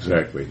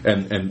 Exactly.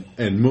 And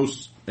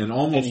almost and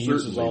he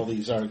uses certainly all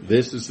these arguments.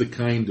 This is the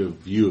kind of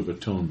view of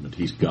atonement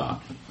he's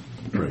got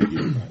right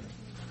here.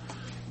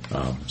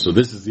 So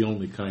this is the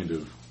only kind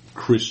of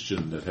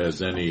Christian that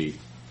has any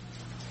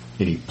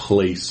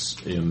place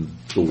in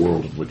the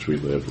world in which we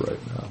live right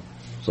now.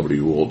 Somebody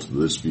who holds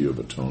this view of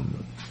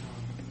atonement.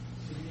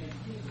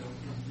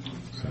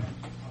 So,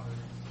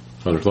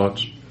 other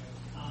thoughts?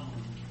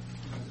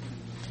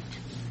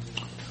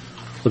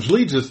 Which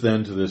leads us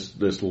then to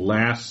this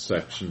last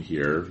section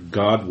here,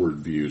 Godward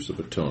views of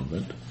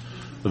atonement,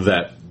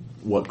 that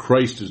what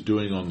Christ is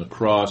doing on the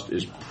cross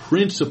is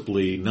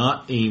principally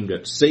not aimed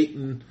at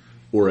Satan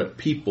or at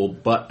people,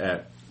 but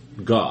at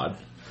God,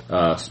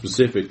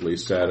 specifically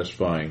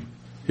satisfying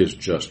his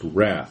just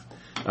wrath.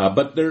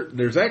 But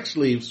there's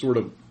actually sort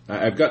of,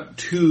 I've got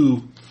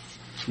two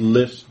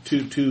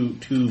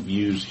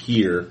views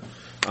here.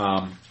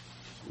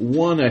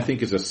 One I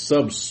think is a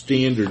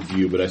substandard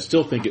view, but I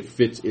still think it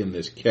fits in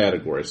this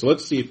category. So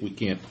let's see if we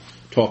can't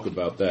talk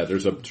about that.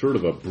 There's a sort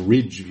of a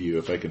bridge view,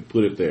 if I can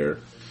put it there,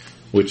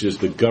 which is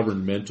the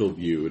governmental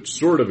view. It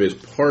sort of is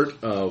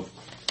part of,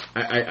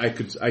 I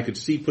could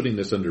see putting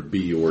this under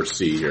B or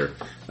C here,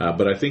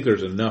 but I think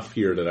there's enough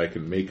here that I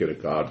can make it a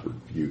Godward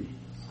view.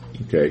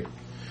 Okay,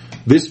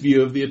 this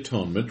view of the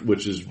atonement,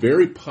 which is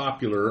very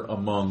popular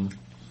among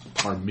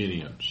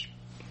Arminians,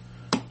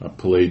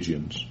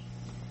 Pelagians,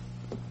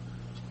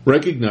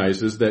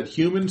 recognizes that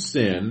human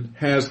sin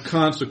has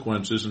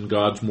consequences in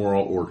God's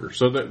moral order.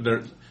 So that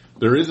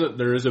there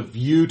is a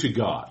view to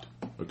God.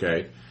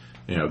 Okay,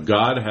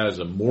 God has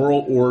a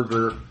moral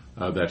order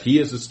that He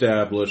has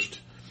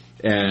established,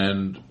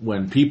 and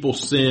when people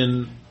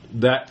sin,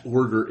 that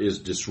order is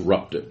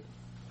disrupted.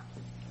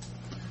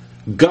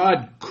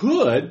 God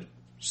could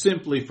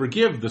simply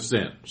forgive the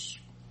sins,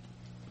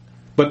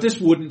 but this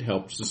wouldn't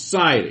help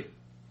society.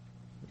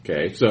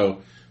 Okay,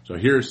 so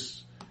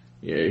here's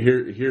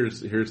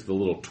the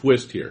little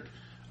twist here.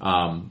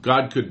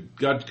 God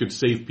could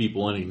save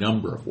people any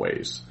number of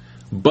ways,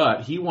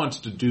 but He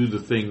wants to do the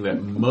thing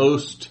that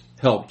most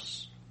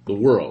helps the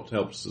world,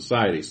 helps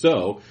society.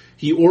 So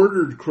He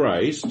ordered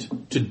Christ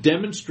to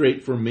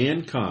demonstrate for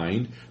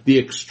mankind the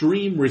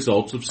extreme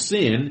results of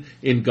sin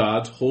in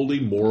God's holy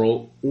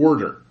moral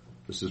order.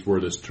 This is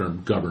where this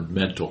term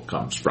governmental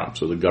comes from.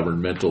 So the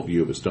governmental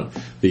view of His atonement.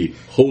 The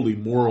holy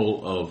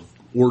moral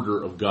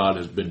order of God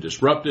has been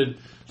disrupted.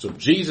 So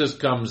Jesus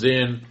comes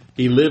in,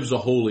 He lives a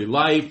holy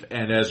life,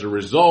 and as a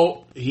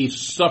result, He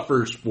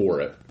suffers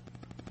for it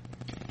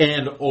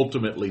and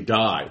ultimately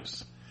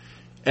dies.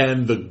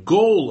 And the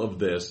goal of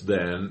this,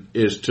 then,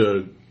 is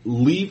to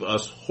leave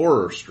us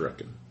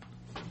horror-stricken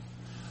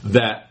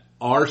that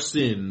our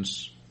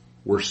sins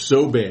were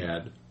so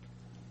bad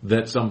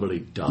that somebody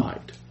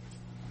died.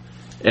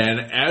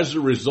 And as a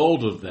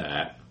result of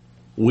that,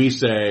 we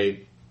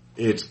say,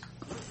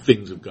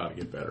 things have got to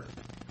get better.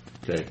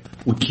 Okay,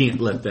 we can't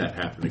let that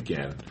happen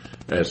again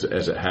as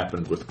it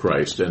happened with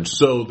Christ. And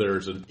so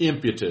there's an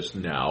impetus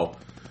now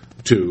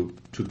to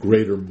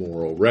greater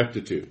moral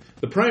rectitude.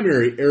 The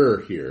primary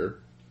error here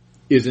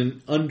is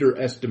in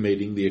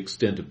underestimating the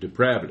extent of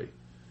depravity.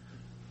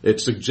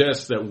 It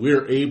suggests that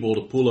we're able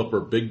to pull up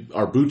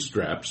our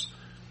bootstraps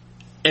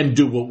and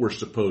do what we're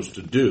supposed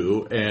to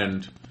do,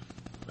 and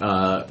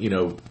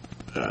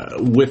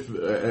with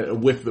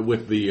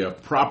the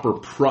proper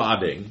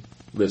prodding,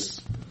 this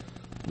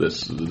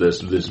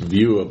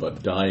view of a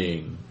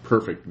dying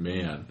perfect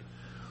man,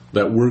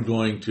 that we're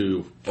going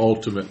to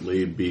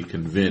ultimately be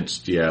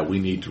convinced, we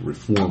need to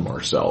reform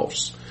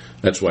ourselves.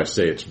 That's why I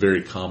say it's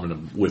very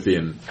common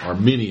within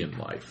Arminian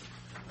life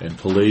and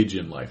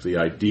Pelagian life. The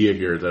idea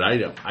here that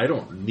I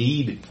don't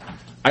need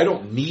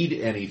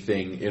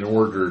anything in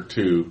order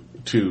to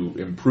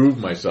improve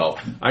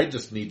myself. I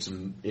just need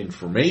some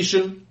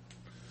information.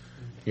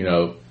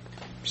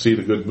 See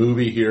the good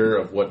movie here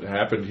of what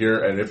happened here,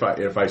 and if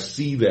I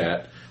see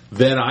that,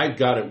 then I've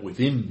got it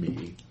within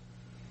me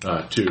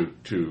to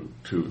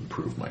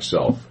improve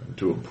myself and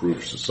to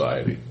improve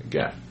society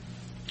again.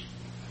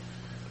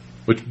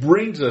 Which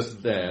brings us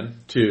then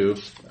to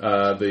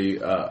some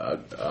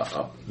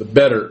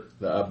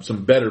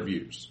better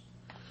views.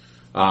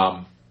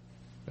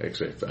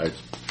 Actually, I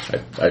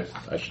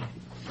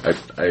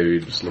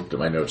just looked at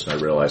my notes and I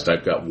realized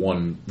I've got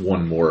one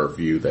more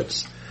view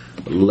that's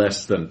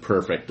less than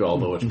perfect,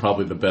 although it's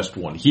probably the best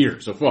one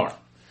here so far.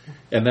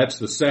 And that's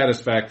the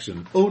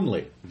satisfaction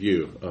only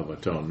view of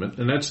atonement,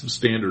 and that's the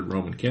standard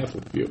Roman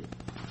Catholic view.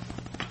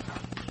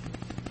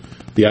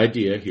 The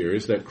idea here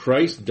is that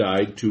Christ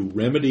died to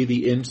remedy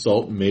the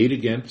insult made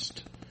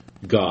against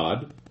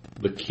God,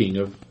 the King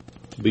of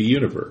the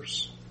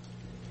universe.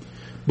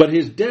 But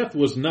his death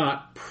was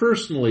not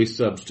personally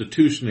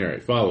substitutionary.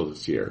 Follow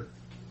this here,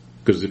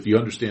 because if you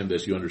understand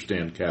this, you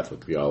understand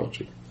Catholic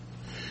theology.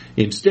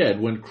 Instead,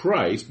 when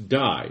Christ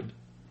died,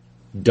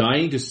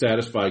 dying to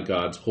satisfy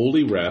God's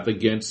holy wrath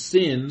against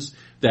sins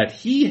that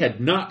he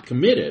had not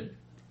committed,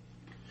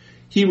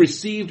 he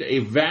received a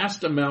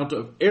vast amount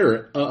of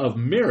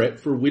merit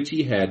for which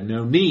he had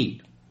no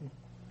need.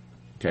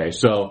 Okay,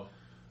 so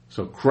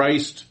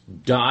Christ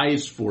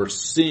dies for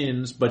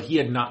sins, but he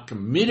had not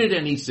committed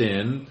any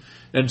sin,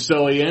 and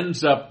so he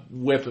ends up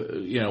with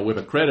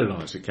a credit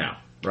on his account,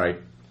 right?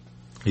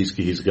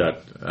 He's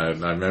got. I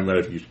might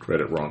have used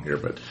credit wrong here,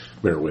 but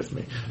bear with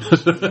me.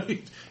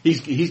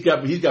 he's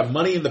got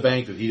money in the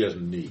bank that he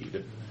doesn't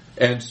need,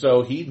 and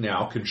so he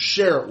now can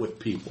share it with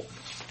people.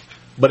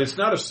 But it's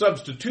not a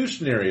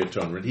substitutionary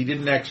atonement. He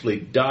didn't actually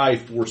die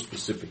for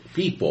specific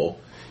people.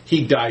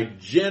 He died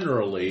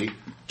generally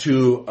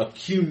to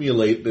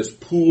accumulate this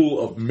pool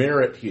of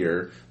merit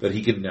here that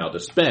he can now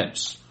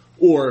dispense,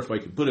 or if I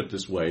can put it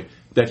this way,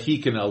 that he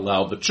can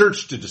allow the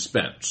church to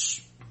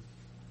dispense.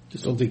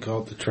 Just don't they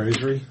call it the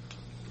treasury?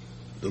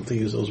 Don't they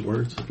use those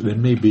words? It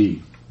may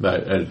be.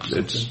 But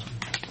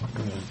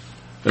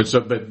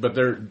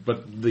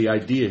the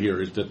idea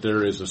here is that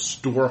there is a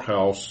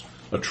storehouse,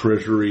 a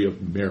treasury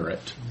of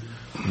merit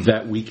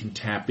that we can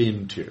tap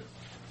into.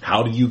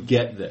 How do you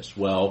get this?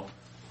 Well,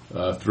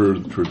 through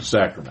the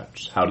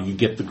sacraments. How do you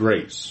get the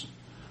grace?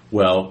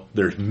 Well,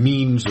 there's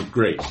means of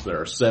grace.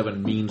 There are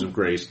 7 means of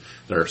grace.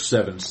 There are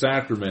 7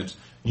 sacraments.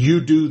 You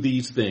do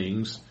these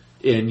things,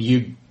 and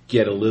you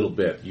get a little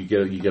bit. You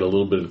get a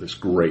little bit of this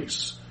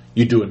grace.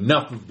 You do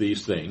enough of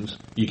these things,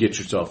 you get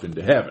yourself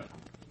into heaven.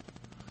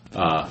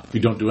 If you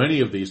don't do any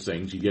of these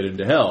things, you get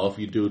into hell. If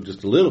you do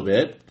just a little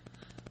bit,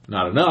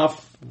 not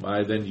enough,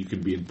 then you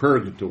can be in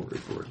purgatory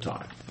for a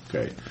time.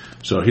 Okay,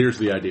 so here's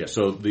the idea.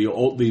 So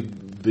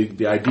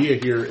the idea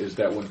here is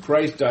that when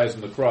Christ dies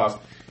on the cross,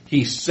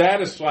 he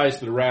satisfies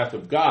the wrath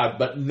of God,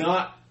 but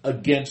not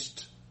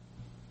against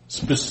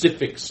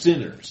specific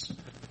sinners.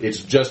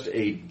 It's just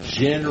a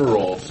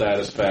general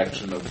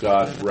satisfaction of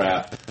God's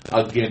wrath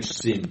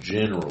against sin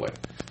generally.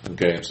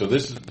 Okay, and so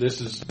this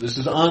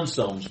is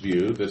Anselm's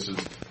view. This is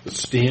the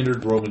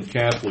standard Roman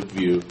Catholic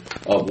view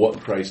of what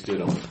Christ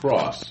did on the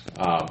cross.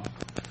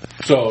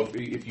 So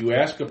if you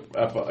ask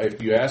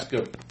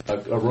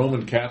a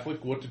Roman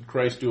Catholic, what did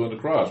Christ do on the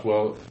cross?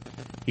 Well,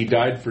 he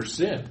died for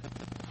sin.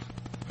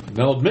 And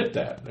they'll admit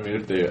that. I mean,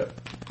 if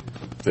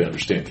they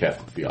understand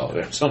Catholic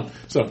theology. Some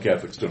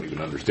Catholics don't even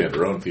understand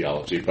their own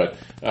theology. But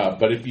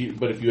if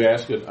you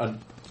ask an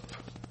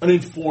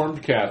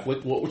informed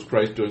Catholic, what was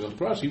Christ doing on the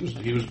cross? He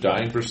was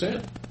dying for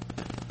sin.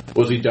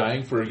 Was he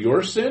dying for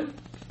your sin?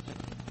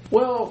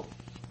 Well,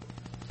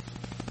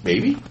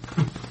 maybe.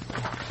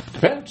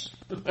 Depends.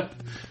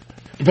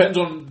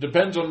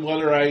 Depends on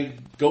whether I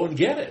go and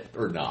get it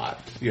or not.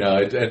 You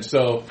know,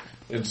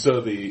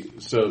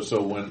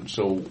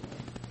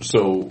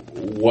 So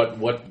what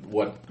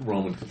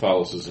Roman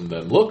Catholicism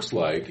then looks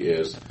like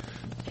is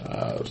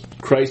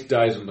Christ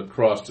dies on the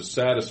cross to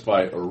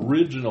satisfy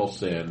original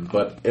sin,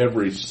 but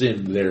every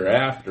sin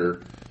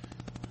thereafter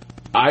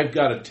I've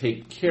got to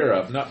take care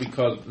of,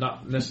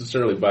 not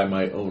necessarily by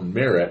my own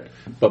merit,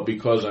 but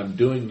because I'm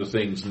doing the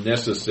things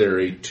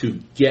necessary to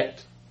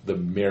get the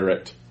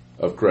merit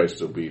of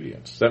Christ's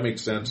obedience. Does that make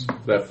sense?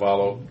 Does that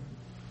follow?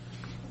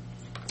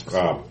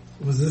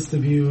 Was this the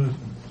view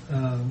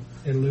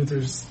in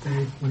Luther's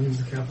day when he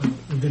was a Catholic?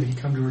 Did he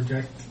come to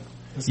reject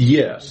this?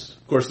 Yes.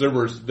 Of course, there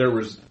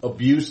was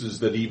abuses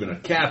that even a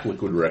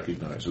Catholic would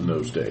recognize in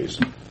those days.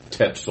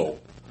 Tetzel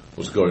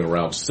was going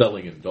around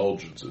selling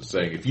indulgences,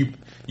 saying if you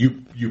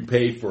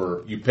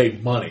pay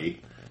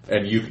money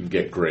and you can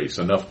get grace,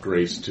 enough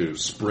grace to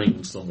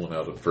spring someone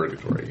out of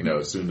purgatory. You know,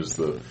 as soon as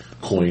the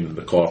coin in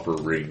the coffer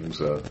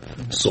rings, a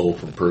soul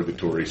from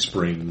purgatory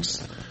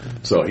springs.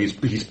 So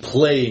he's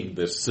playing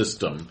this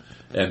system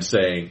and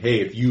saying,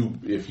 hey, if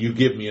you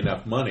give me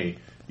enough money,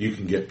 you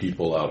can get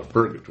people out of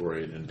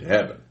purgatory and into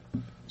heaven.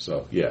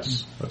 So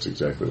yes, that's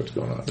exactly what's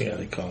going on. Yeah,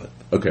 they call it.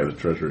 Okay, the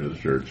treasury of the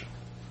church.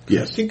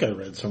 Yes. I think I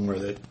read somewhere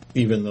that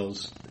even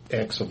those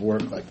acts of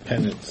work like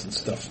penance and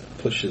stuff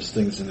pushes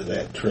things into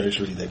that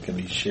treasury that can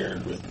be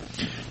shared with.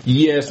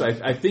 Yes,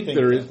 I think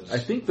there is. I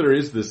think there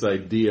is this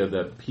idea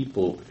that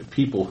people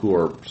who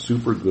are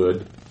super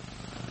good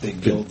they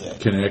gild that.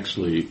 can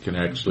actually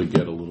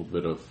get a little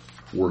bit of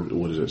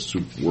what is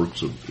it?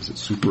 Works of, is it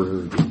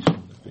supererogation?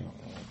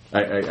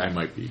 I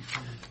might be.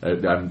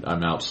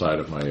 I'm outside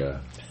of my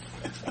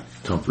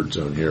comfort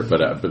zone here,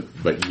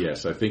 but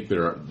yes, I think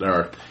there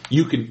are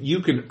you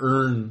can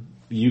earn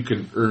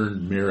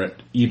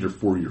merit either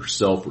for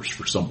yourself or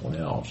for someone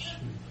else.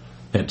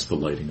 Hence the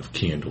lighting of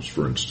candles,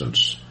 for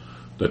instance,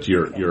 that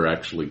you're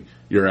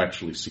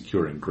actually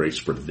securing grace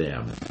for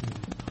them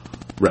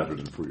rather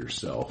than for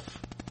yourself.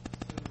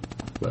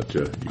 But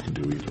you can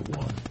do either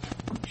one.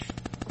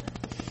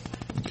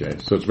 Okay,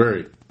 so it's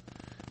very,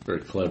 very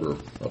clever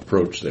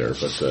approach there,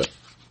 but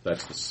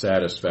that's the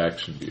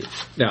satisfaction view.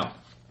 Now,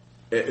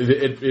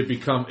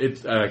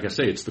 it's like I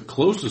say, it's the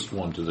closest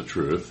one to the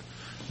truth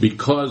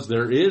because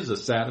there is a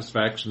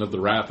satisfaction of the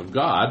wrath of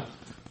God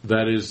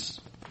that is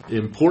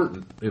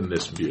important in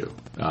this view.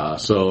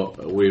 So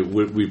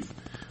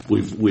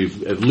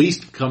we've at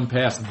least come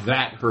past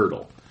that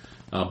hurdle.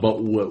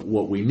 But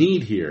what we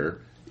need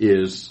here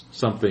is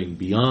something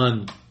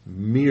beyond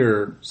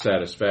mere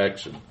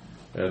satisfaction,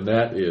 and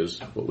that is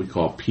what we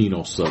call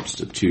penal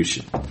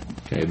substitution.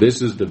 Okay,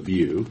 this is the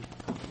view.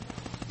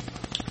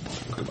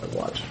 Look at my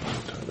watch.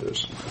 What time it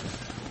is?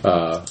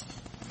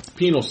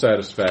 Penal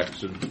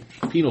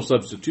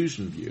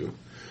substitution view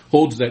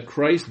holds that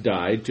Christ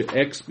died to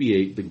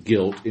expiate the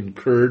guilt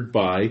incurred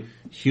by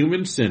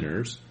human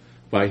sinners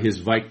by his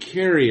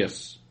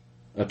vicarious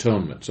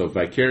atonement. So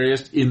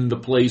vicarious in the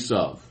place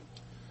of.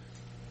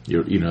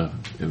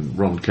 In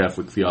Roman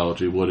Catholic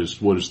theology, what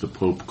is the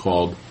Pope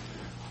called?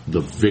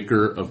 The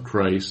vicar of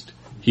Christ.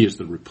 He is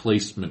the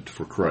replacement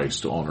for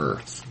Christ on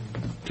earth.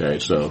 Okay,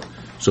 so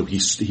he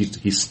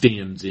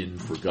stands in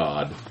for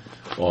God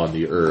on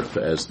the earth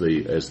as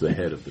the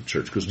head of the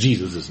church, because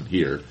Jesus isn't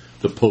here.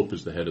 The Pope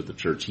is the head of the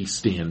church. He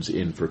stands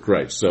in for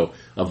Christ. So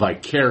a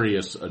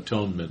vicarious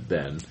atonement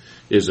then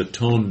is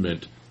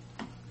atonement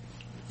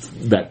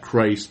that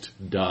Christ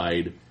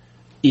died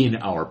in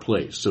our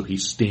place. So he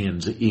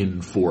stands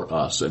in for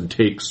us and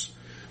takes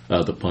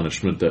the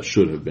punishment that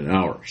should have been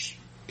ours.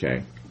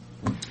 Okay?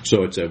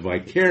 So it's a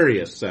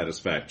vicarious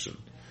satisfaction.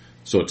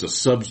 So it's a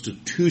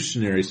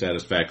substitutionary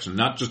satisfaction,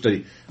 not just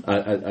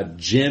a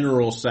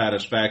general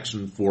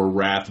satisfaction for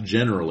wrath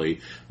generally,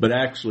 but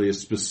actually a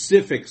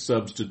specific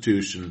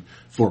substitution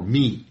for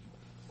me,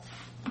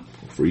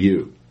 for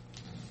you.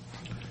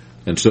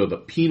 And so the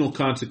penal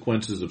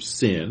consequences of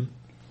sin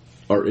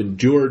are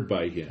endured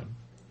by him.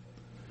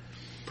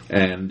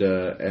 And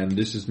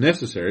this is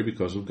necessary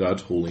because of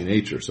God's holy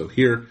nature. So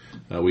here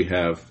we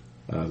have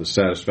the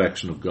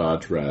satisfaction of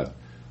God's wrath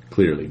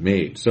clearly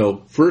made.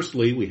 So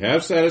firstly, we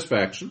have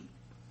satisfaction,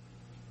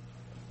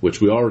 which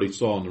we already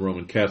saw in the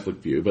Roman Catholic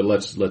view, but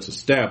let's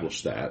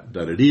establish that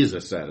it is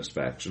a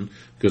satisfaction,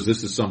 because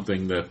this is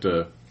something that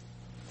a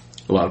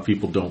lot of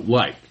people don't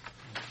like.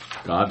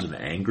 God's an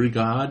angry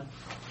God.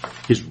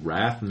 His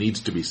wrath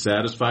needs to be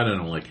satisfied. I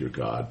don't like your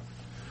God.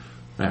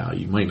 Now,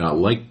 you might not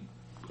like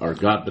our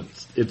God, but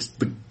it's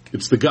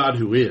the God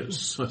who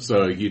is.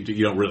 So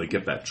you don't really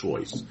get that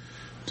choice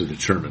to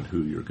determine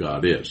who your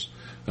God is.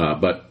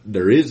 But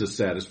there is a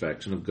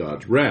satisfaction of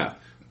God's wrath.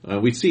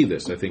 We see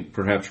this, I think,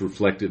 perhaps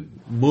reflected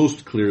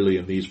most clearly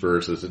in these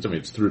verses.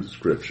 It's through the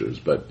scriptures,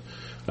 but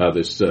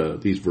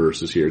these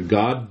verses here.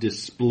 God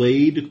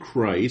displayed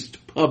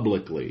Christ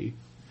publicly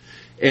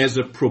as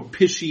a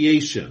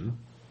propitiation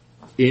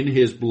in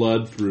his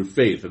blood through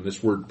faith. And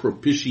this word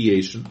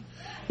propitiation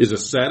is a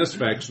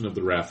satisfaction of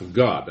the wrath of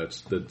God.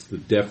 That's the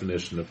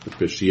definition of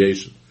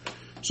propitiation.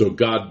 So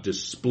God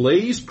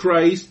displays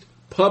Christ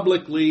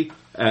publicly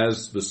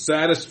as the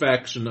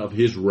satisfaction of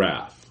his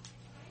wrath.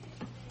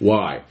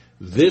 Why?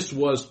 This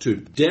was to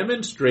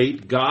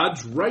demonstrate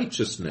God's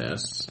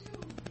righteousness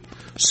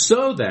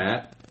so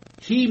that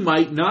he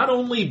might not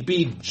only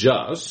be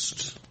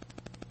just,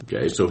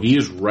 okay, so he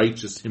is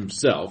righteous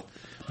himself,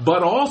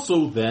 but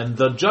also then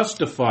the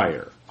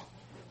justifier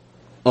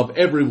of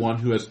everyone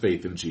who has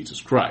faith in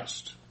Jesus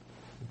Christ.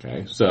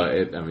 Okay, so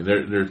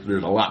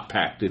there's a lot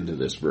packed into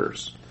this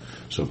verse.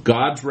 So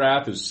God's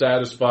wrath is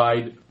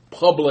satisfied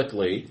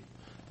publicly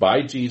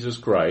by Jesus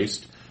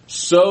Christ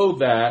so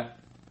that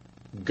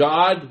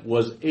God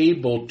was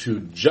able to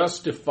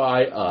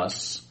justify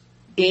us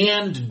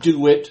and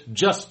do it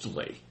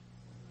justly.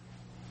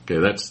 Okay,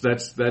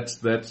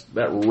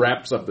 that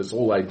wraps up this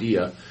whole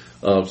idea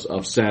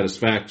of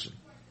satisfaction.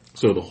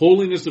 So the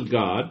holiness of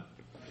God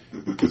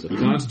is a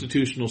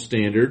constitutional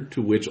standard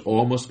to which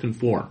all must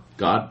conform.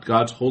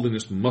 God's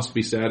holiness must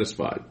be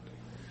satisfied.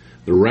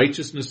 The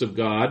righteousness of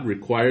God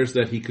requires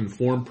that he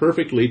conform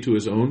perfectly to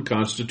his own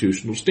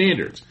constitutional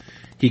standards.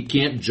 He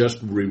can't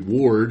just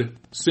reward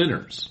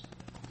sinners.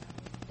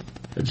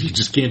 He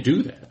just can't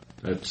do that.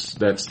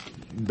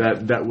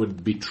 That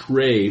would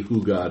betray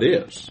who God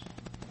is.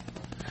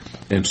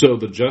 And so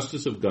the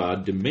justice of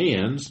God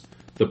demands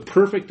the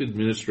perfect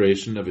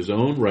administration of his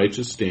own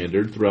righteous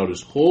standard throughout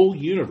his whole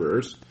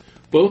universe,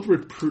 both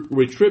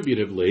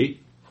retributively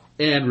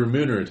and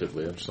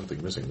remuneratively. There's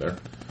something missing there.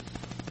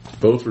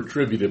 Both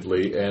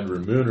retributively and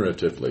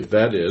remuneratively.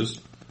 That is,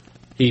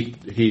 he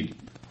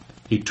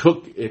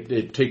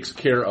It takes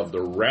care of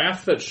the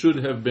wrath that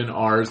should have been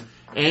ours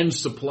and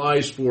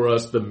supplies for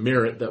us the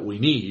merit that we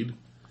need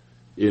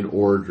in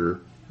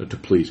order to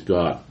please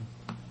God.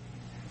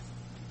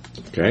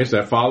 Okay, does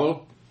that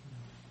follow?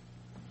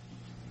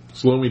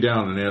 Slow me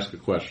down and ask a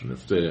question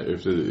if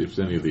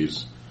any of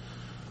these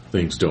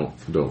things don't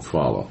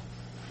follow.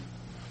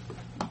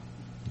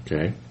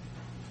 Okay?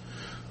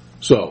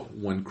 So,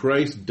 when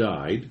Christ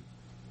died,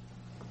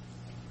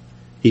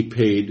 he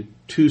paid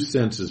 2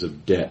 senses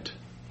of debt.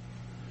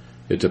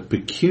 It's a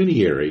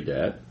pecuniary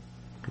debt.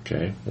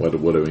 Okay, what do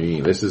we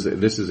mean? This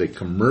is a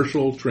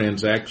commercial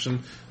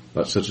transaction,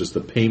 such as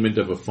the payment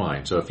of a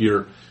fine. So if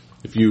you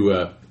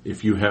run a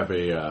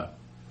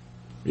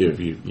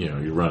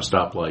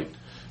stoplight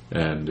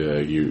and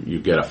you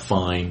get a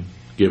fine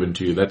given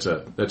to you, that's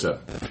a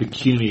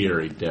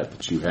pecuniary debt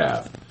that you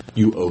have.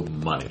 You owe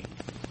money.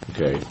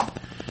 Okay,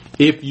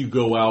 if you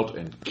go out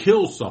and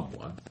kill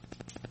someone,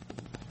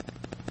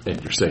 and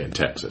you're saying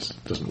Texas,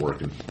 it doesn't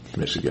work in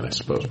Michigan, I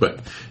suppose, but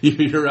if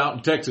you're out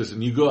in Texas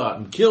and you go out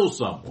and kill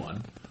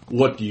someone,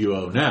 what do you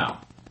owe now?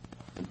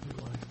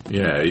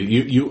 Yeah,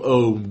 you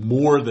owe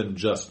more than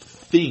just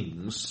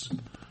things.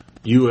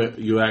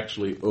 You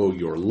actually owe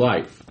your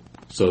life.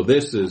 So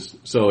it's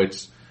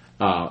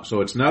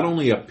not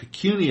only a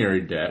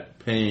pecuniary debt,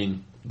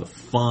 paying the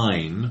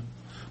fine,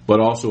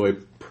 but also a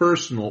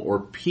personal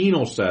or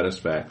penal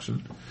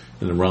satisfaction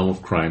in the realm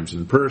of crimes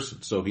in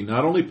person. So he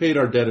not only paid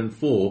our debt in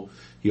full,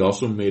 he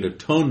also made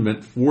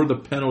atonement for the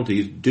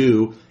penalties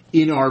due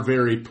in our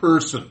very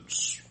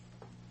persons.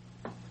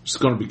 It's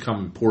going to become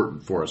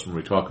important for us when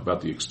we talk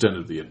about the extent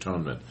of the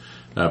atonement,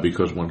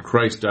 because when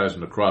Christ dies on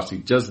the cross, he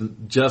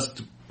doesn't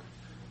just.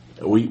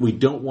 We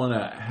don't want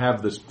to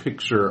have this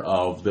picture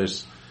of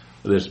this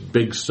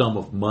big sum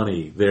of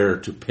money there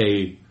to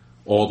pay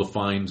all the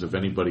fines of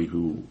anybody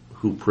who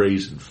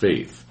prays in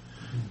faith.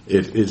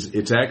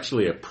 It's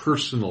actually a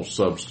personal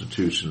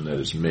substitution that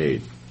is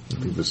made. I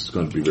think this is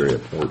going to be very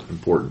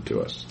important to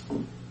us.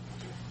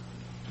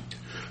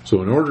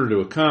 So in order to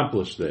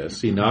accomplish this,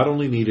 he not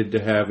only needed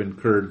to have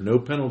incurred no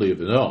penalty of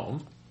his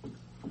own,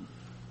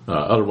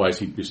 otherwise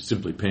he'd be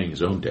simply paying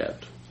his own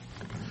debt.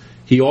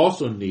 He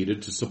also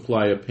needed to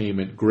supply a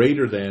payment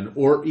greater than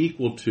or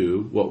equal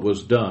to what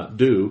was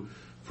due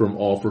from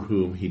all for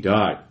whom he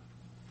died.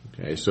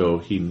 Okay, so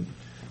he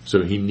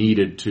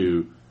needed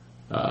to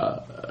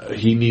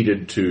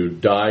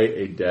die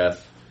a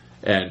death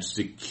and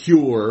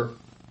secure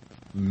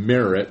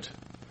merit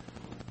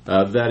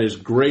that is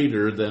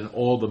greater than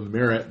all the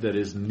merit that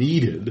is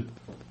needed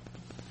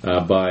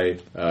by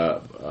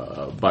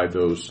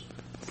those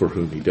for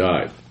whom he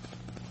died.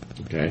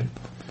 Okay,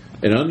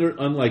 and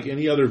unlike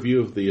any other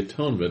view of the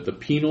atonement, the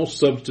penal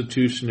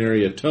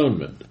substitutionary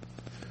atonement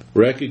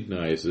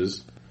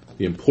recognizes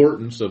the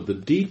importance of the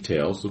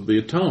details of the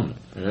atonement,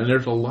 and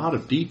there's a lot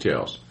of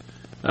details,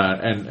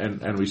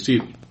 and we see.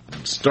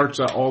 It starts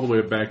out all the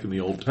way back in the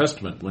Old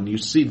Testament when you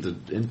see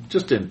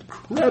just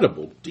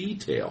incredible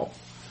detail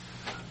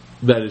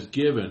that is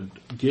given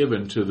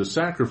to the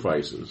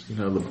sacrifices. You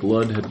know, the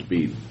blood had to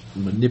be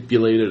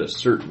manipulated a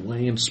certain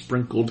way and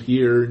sprinkled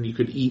here, and you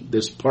could eat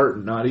this part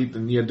and not eat,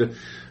 and you had to,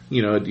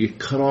 you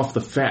cut off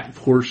the fat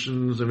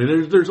portions. I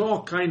mean, there's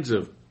all kinds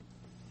of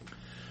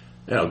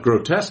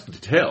grotesque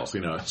details.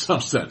 In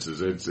some senses,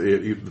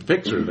 the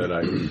picture that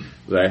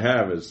I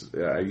have is,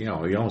 you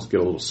almost get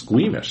a little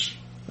squeamish.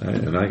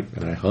 And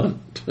I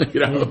hunt, and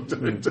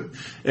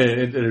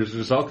there's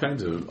just all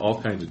kinds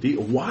of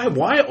detail.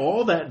 Why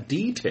all that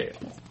detail?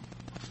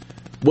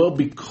 Well,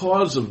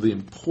 because of the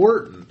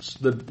importance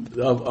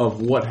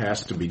of what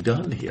has to be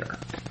done here.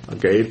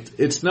 Okay,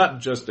 it's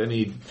not just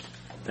any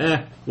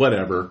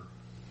whatever.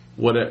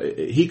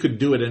 He could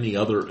do it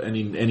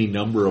any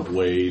number of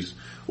ways,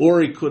 or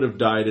he could have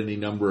died any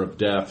number of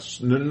deaths.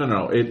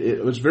 No.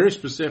 It was very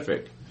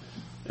specific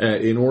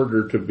in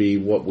order to be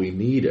what we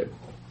needed.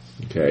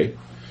 Okay.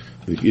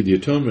 The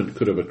atonement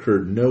could have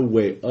occurred no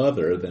way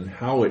other than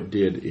how it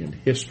did in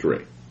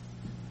history.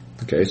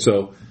 Okay,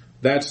 so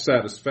that's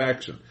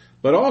satisfaction,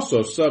 but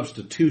also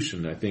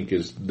substitution. I think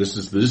this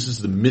is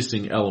the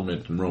missing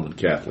element in Roman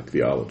Catholic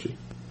theology.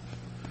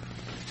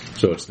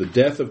 So it's the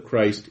death of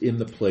Christ in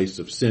the place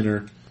of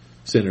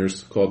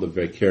sinners, called the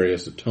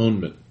vicarious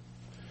atonement.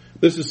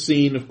 This is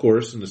seen, of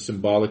course, in the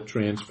symbolic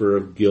transfer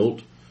of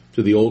guilt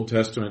to the Old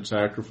Testament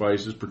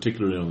sacrifices,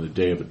 particularly on the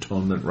Day of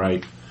Atonement.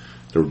 Right,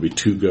 there would be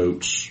 2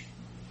 goats.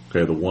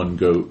 Okay, the one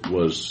goat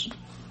was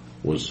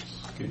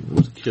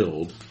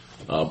killed,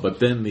 but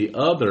then the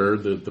other,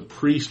 the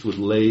priest would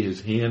lay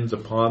his hands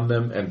upon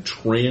them and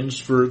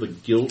transfer the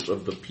guilt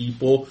of the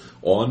people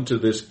onto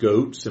this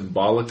goat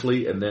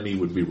symbolically, and then he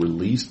would be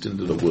released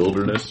into the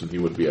wilderness, and he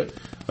would be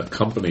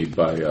accompanied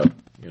by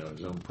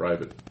his own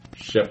private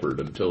shepherd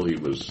until he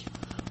was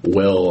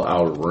well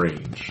out of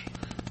range,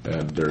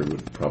 and there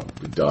would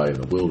probably die in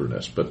the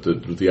wilderness. But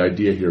the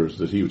idea here is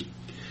that he was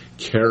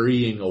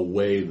carrying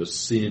away the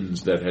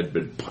sins that had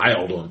been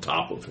piled on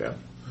top of him.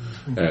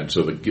 And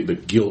so the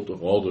guilt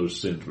of all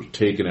those sins was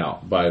taken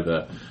out by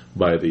the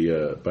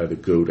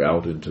goat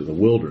out into the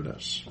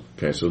wilderness.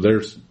 Okay, so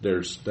that's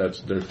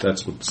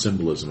what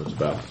symbolism is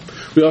about.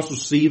 We also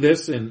see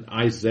this in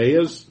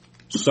Isaiah's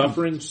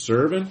suffering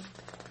servant.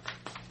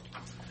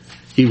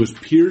 He was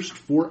pierced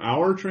for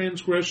our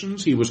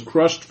transgressions. He was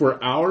crushed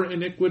for our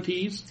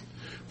iniquities.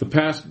 The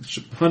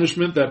past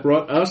punishment that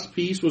brought us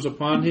peace was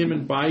upon him,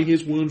 and by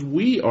his wounds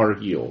we are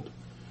healed.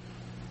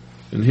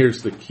 And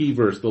here's the key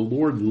verse. The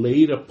Lord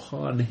laid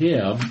upon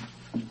him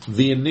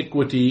the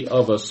iniquity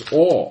of us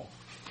all.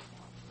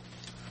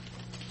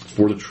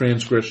 For the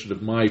transgression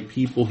of my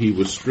people he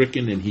was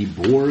stricken, and he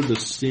bore the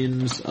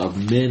sins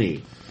of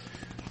many.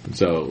 And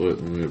so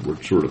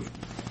we're sort of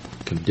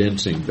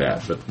condensing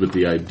that, but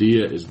the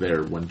idea is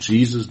there. When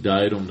Jesus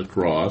died on the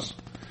cross,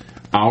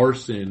 our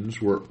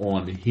sins were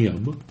on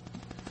him,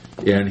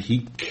 and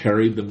he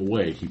carried them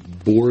away. He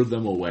bore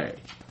them away.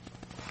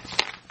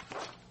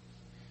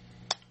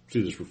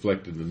 See this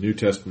reflected in the New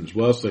Testament as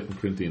well. 2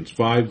 Corinthians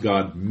 5,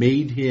 God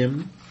made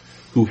him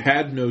who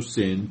had no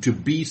sin to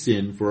be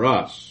sin for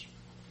us.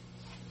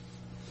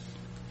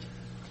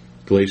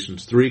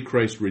 Galatians 3,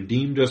 Christ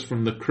redeemed us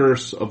from the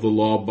curse of the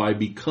law by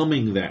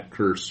becoming that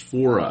curse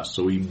for us.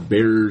 So he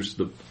bears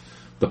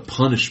the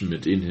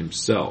punishment in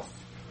himself.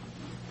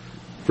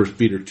 1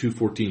 Peter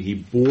 2:14, he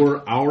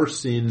bore our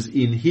sins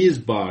in his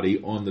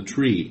body on the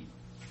tree,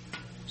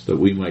 so that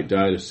we might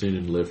die to sin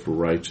and live for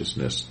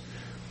righteousness.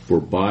 For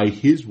by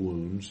his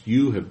wounds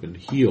you have been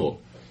healed.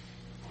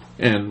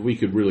 And we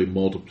could really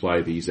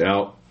multiply these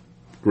out.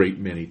 Great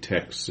many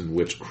texts in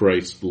which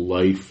Christ's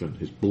life and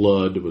his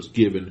blood was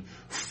given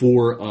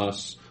for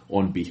us,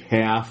 on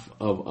behalf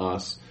of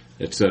us,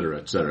 etc.,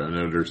 etc.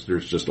 And there's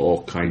just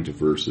all kinds of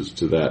verses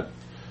to that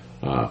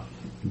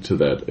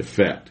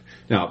effect.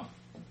 Now,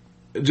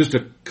 just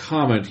a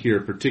comment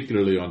here,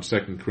 particularly on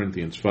 2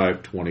 Corinthians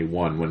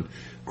 5:21, when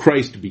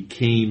Christ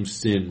became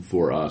sin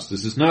for us.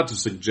 This is not to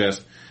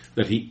suggest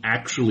that he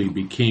actually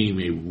became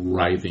a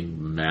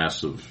writhing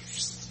mass of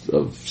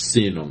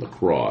sin on the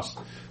cross.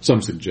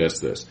 Some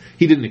suggest this.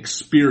 He didn't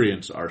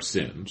experience our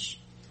sins,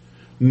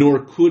 nor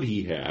could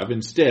he have.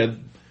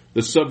 Instead,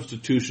 the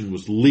substitution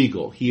was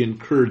legal. He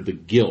incurred the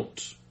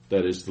guilt,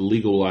 that is, the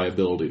legal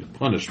liability, the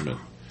punishment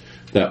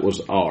that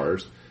was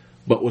ours,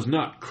 but was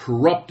not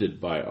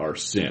corrupted by our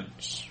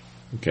sins.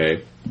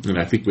 Okay? And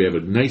I think we have a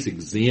nice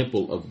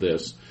example of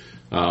this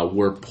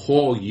where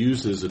Paul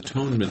uses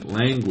atonement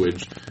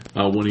language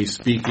when he's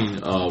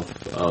speaking of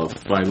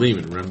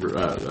Philemon. Remember,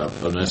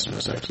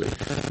 Onesimus, actually,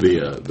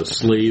 the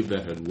slave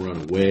that had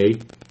run away,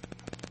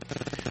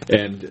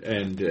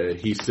 and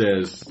he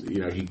says,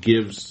 he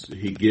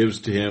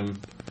gives to him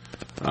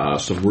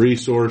some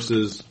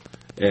resources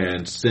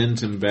and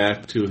sends him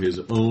back to his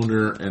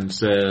owner and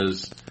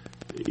says,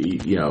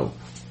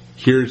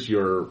 here's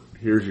your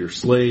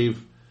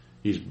slave.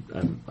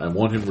 I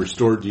want him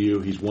restored to you.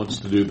 He wants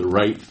to do the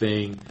right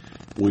thing.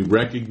 We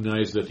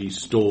recognize that he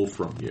stole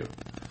from you.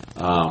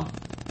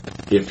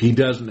 If he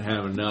doesn't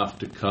have enough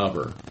to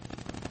cover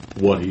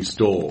what he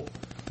stole,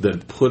 then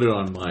put it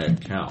on my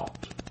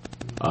account.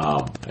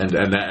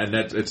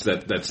 It's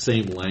that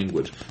same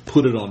language.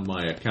 Put it on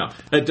my account.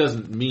 That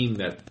doesn't mean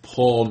that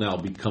Paul now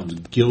becomes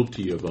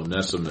guilty of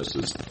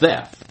Onesimus'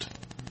 theft,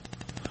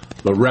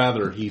 but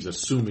rather he's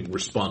assuming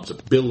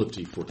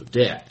responsibility for the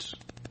debt.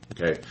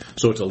 Okay,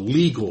 so it's a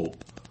legal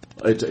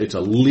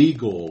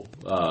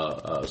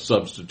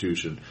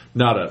substitution,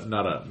 not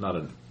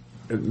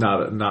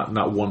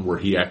one where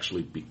he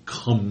actually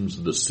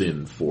becomes the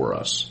sin for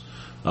us,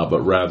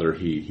 but rather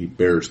he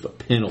bears the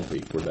penalty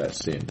for that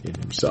sin in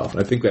himself.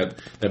 And I think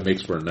that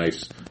makes for a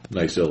nice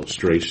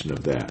illustration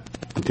of that.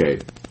 Okay,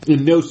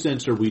 in no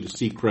sense are we to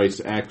see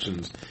Christ's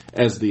actions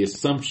as the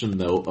assumption,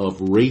 though, of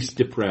race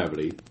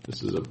depravity.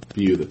 This is a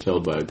view that's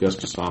held by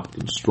Augustus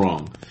Hopkins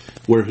Strong,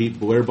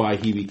 whereby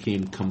he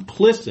became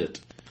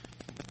complicit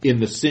in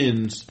the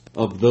sins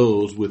of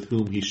those with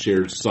whom he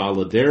shared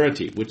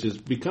solidarity, which has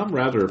become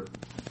rather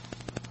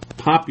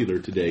popular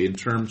today in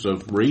terms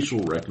of racial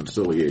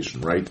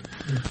reconciliation, right?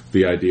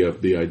 The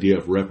idea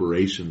of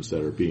reparations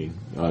that are being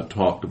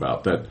talked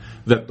about,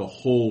 that the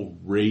whole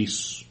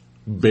race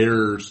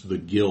bears the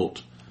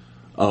guilt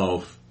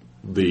of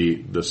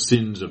the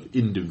sins of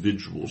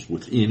individuals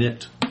within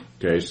it.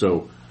 Okay,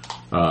 so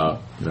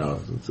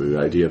the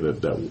idea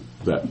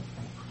that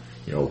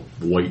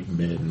white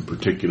men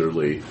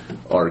particularly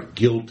are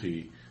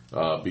guilty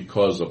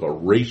because of a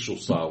racial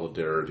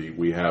solidarity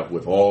we have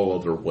with all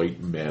other white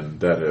men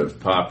that have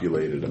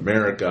populated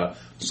America.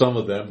 Some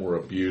of them were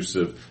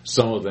abusive.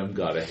 Some of them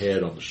got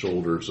ahead on the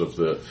shoulders of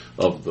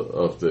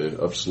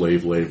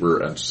slave labor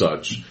and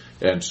such.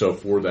 And so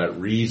for that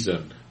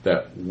reason,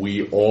 that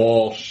we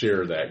all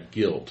share that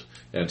guilt.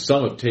 And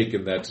some have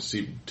taken that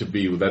to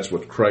be that's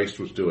what Christ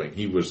was doing.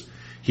 He was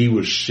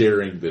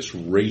sharing this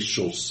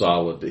racial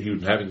solidarity. He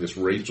was having this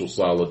racial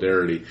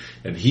solidarity,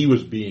 and he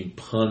was being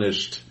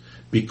punished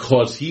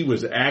because he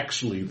was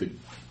actually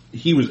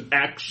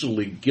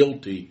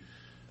guilty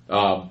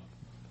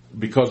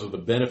because of the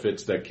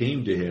benefits that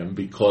came to him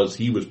because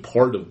he was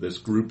part of this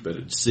group that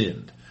had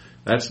sinned.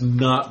 That's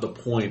not the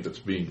point that's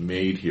being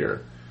made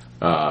here.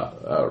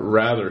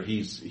 Rather,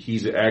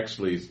 he's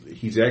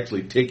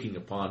actually taking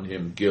upon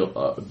him guilt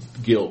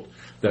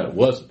that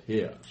wasn't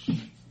his.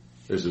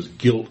 This is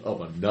guilt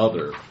of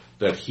another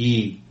that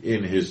he,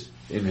 in his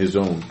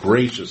own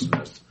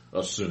graciousness,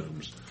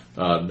 assumes,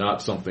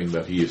 not something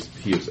that he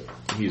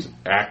is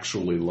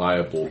actually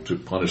liable to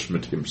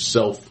punishment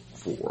himself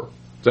for.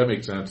 Does that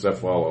make sense? Does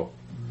that follow?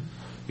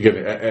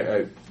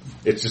 Again,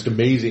 it's just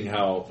amazing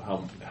how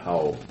I'm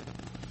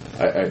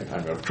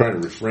trying to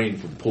refrain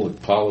from pulling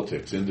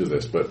politics into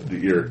this, but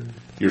you're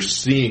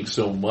seeing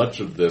so much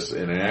of this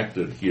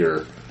enacted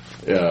here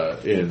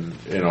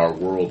in our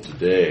world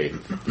today.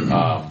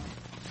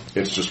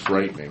 It's just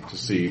frightening to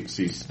see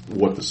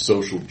what the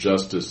social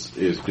justice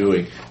is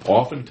doing,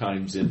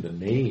 oftentimes in the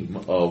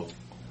name of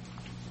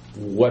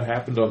what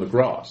happened on the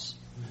cross,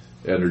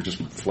 and they're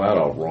just flat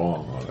out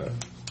wrong on it.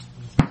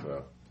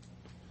 So,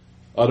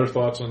 other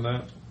thoughts on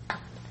that?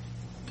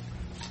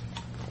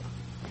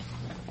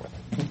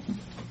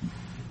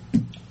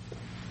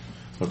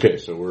 Okay,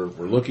 so we're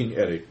looking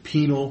at a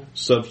penal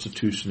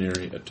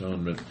substitutionary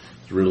atonement.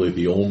 It's really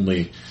the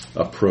only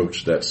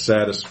approach that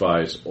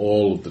satisfies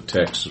all of the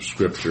texts of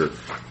Scripture,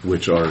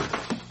 which are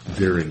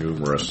very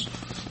numerous,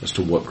 as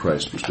to what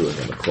Christ was doing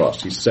on the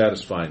cross. He's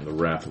satisfying the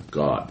wrath of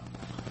God,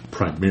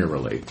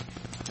 primarily,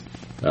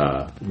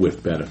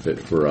 with benefit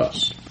for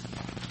us.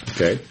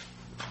 Okay?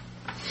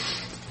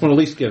 I want to at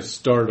least get a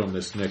start on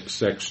this next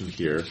section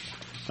here,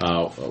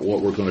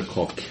 what we're going to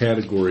call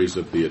categories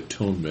of the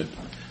atonement.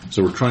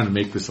 So we're trying to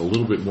make this a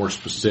little bit more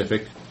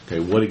specific. Okay,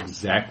 what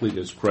exactly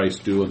does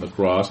Christ do on the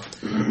cross?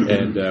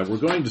 And we're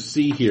going to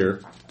see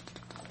here,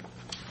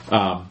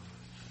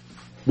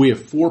 we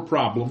have 4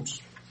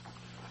 problems.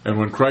 And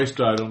when Christ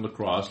died on the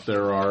cross,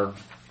 there are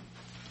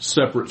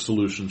separate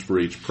solutions for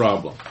each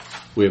problem.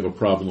 We have a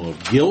problem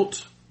of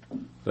guilt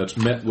that's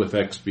met with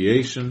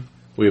expiation.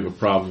 We have a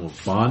problem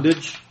of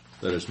bondage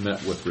that is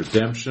met with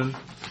redemption.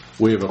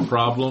 We have a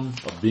problem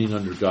of being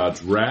under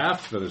God's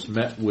wrath that is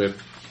met with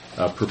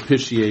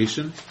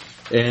propitiation,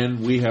 and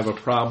we have a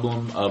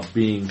problem of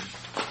being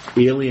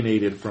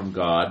alienated from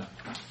God,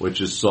 which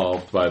is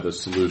solved by the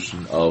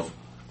solution of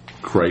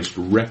Christ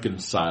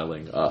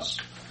reconciling us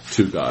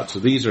to God. So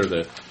these are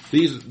the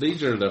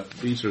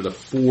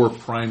 4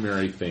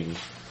 primary things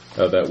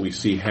that we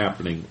see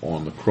happening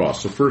on the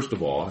cross. So first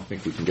of all, I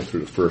think we can get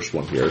through the first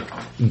one here.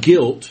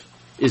 Guilt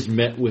is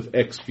met with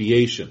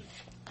expiation.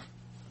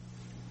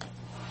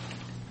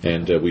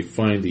 And we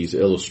find these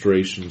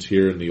illustrations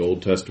here in the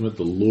Old Testament.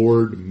 The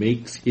Lord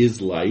makes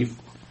his life,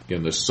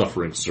 again, the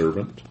suffering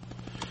servant,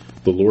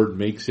 the Lord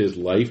makes his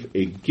life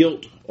a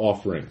guilt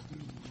offering.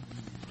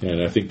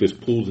 And I think this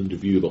pulls into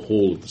view the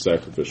whole of the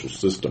sacrificial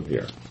system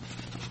here.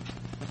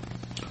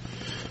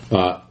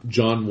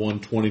 John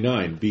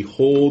 1:29,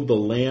 behold the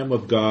Lamb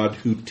of God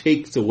who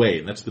takes away,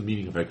 and that's the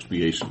meaning of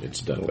expiation,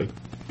 incidentally,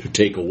 to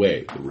take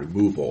away, the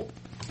removal.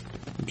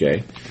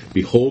 Okay?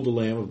 Behold the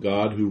Lamb of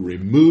God who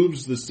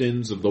removes the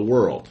sins of the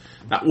world.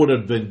 That would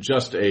have been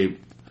just a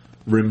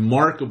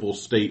remarkable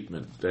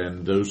statement,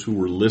 and those who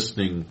were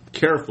listening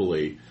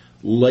carefully,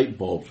 light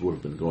bulbs would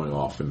have been going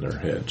off in their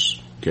heads.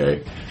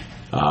 Okay?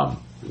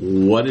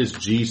 What is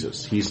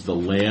Jesus? He's the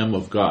Lamb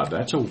of God.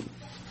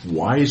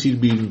 Why is he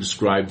being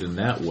described in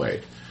that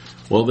way?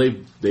 Well,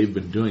 they've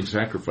been doing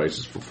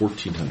sacrifices for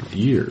 1,400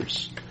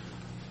 years,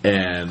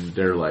 and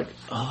they're like,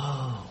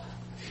 oh,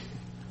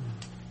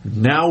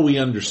 now we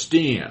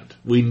understand.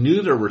 We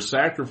knew there were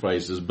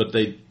sacrifices, but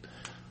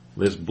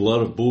this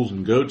blood of bulls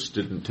and goats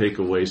didn't take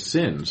away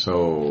sin.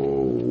 So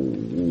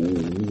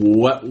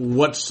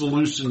what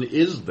solution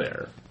is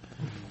there?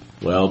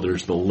 Well,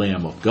 there's the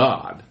Lamb of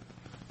God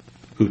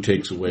who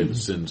takes away the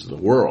sins of the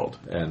world.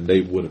 And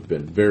they would have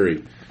been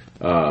very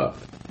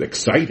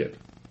excited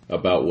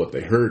about what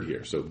they heard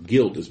here. So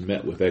guilt is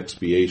met with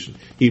expiation.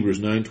 Hebrews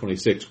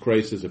 9:26,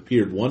 Christ has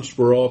appeared once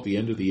for all at the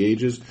end of the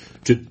ages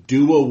to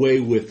do away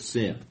with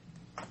sin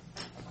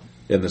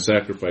and the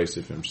sacrifice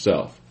of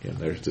himself. And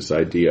there's this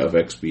idea of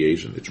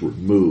expiation. It's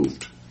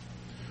removed.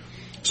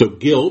 So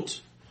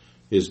guilt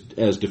is,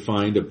 as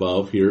defined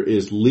above here,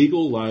 is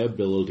legal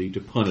liability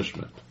to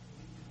punishment.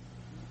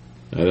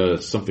 I know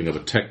that's something of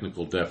a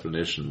technical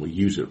definition. We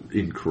use it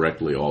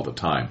incorrectly all the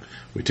time.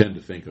 We tend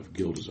to think of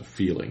guilt as a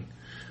feeling,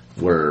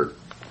 where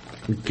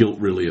guilt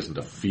really isn't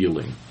a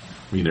feeling.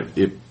 I mean,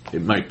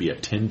 it might be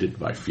attended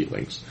by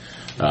feelings,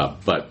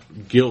 but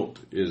guilt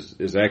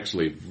is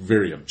actually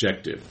very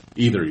objective.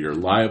 Either you're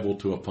liable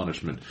to a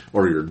punishment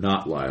or you're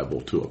not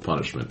liable to a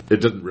punishment. It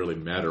doesn't really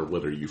matter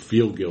whether you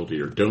feel guilty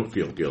or don't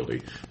feel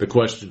guilty. The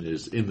question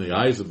is, in the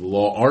eyes of the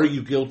law, are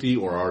you guilty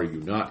or are you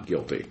not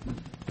guilty?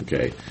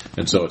 Okay,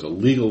 and so it's a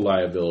legal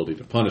liability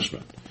to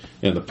punishment.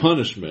 And the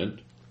punishment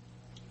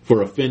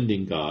for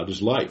offending God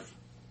is life.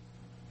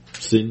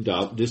 Sin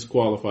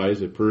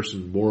disqualifies a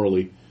person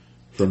morally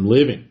from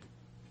living.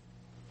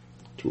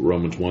 That's what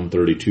Romans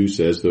 1:32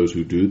 says. Those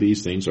who do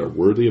these things are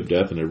worthy of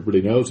death, and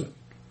everybody knows it.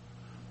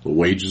 The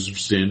wages of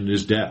sin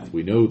is death.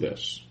 We know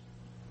this.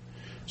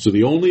 So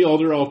the only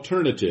other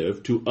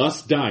alternative to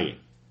us dying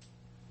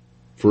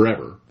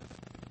forever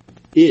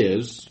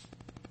is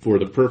for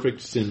the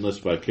perfect, sinless,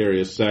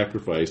 vicarious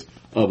sacrifice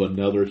of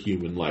another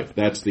human life.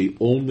 That's the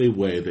only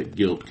way that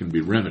guilt can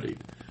be remedied.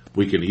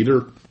 We can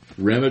either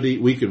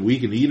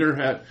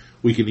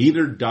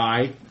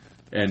die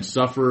and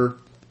suffer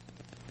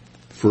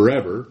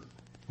forever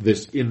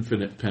this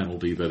infinite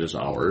penalty that is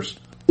ours,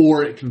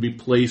 or it can be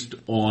placed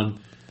on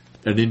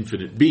an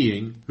infinite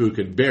being who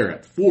can bear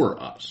it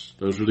for us.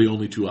 Those are the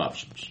only two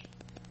options.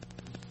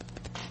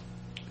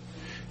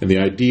 And the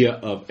idea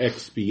of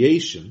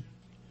expiation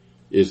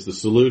is the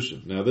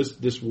solution. Now,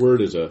 this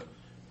word is a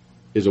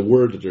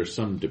word that there's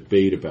some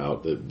debate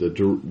about.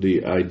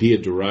 The idea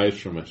derives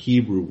from a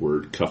Hebrew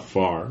word,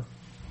 kafar.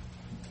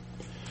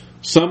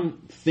 Some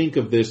think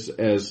of this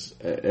as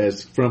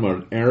from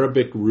an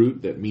Arabic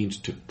root that means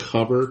to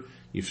cover.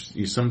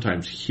 You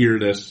sometimes hear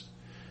this,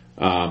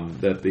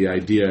 that the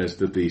idea is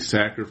that the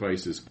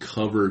sacrifice is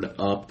covered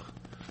up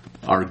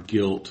our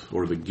guilt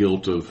or the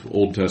guilt of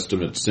Old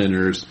Testament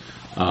sinners,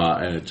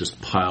 and it just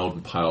piled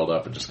and piled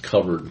up and just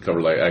covered and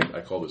covered. Like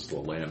I call this the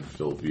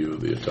landfill view of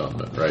the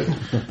atonement, right?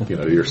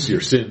 Your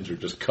sins are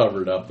just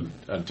covered up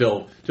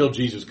until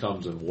Jesus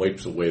comes and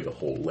wipes away the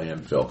whole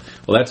landfill.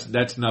 Well,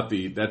 that's not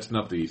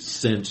the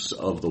sense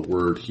of the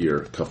word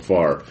here,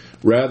 kafar.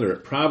 Rather,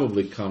 it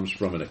probably comes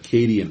from an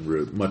Akkadian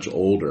root, much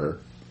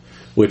older,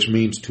 which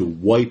means to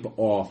wipe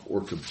off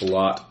or to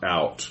blot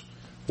out,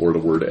 or the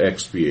word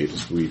expiate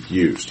as we've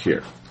used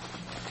here.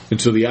 And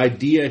so the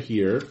idea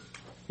here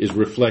is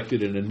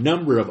reflected in a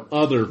number of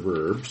other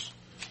verbs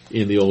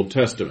in the Old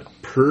Testament.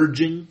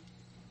 Purging,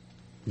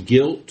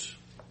 guilt,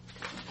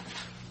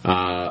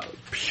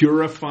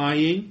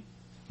 purifying.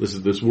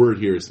 This word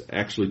here is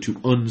actually to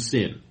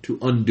unsin, to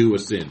undo a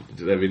sin.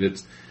 I mean,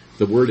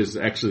 the word is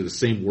actually the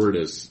same word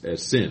as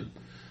sin.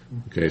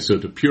 Okay, so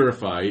to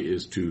purify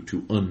is to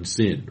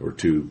unsin or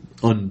to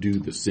undo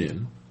the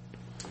sin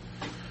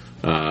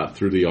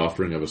through the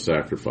offering of a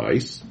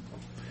sacrifice.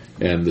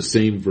 And the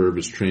same verb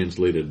is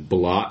translated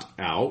blot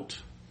out,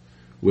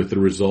 with the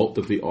result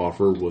that the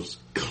offer was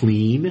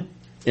clean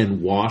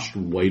and washed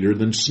whiter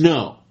than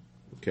snow.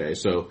 Okay,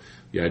 so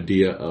the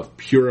idea of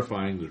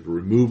purifying, the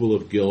removal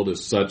of guilt,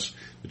 is such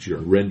that you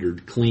are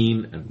rendered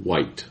clean and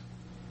white.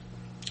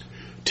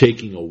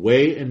 Taking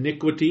away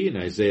iniquity, in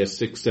Isaiah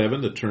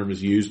 6:7, the term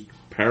is used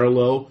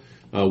parallel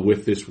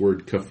with this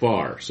word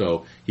kafar.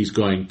 So he's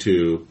going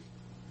to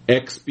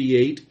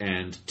expiate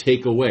and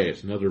take away.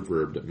 It's another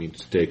verb that means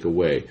to take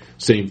away.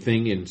 Same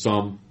thing in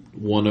Psalm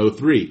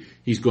 103.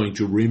 He's going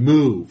to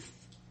remove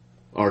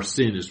our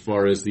sin as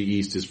far as the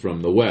east is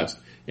from the west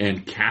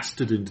and cast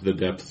it into the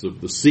depths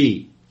of the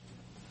sea,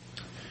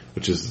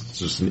 which is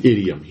just an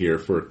idiom here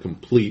for a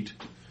complete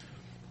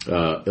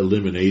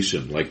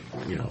elimination, like,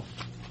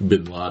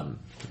 Bin Laden.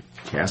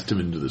 Cast him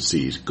into the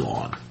sea, he's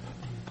gone.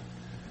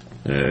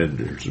 And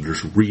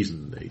there's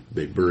reason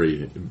they bury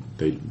him,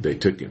 they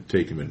take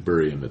him and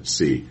bury him at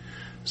sea.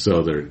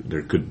 So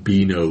there could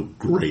be no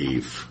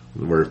grave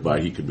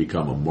whereby he could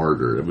become a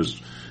martyr. It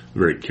was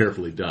very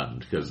carefully done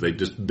because they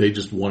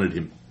just wanted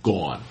him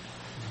gone.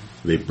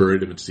 They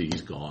buried him at sea,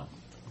 he's gone.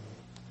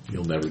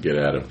 You'll never get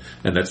at him.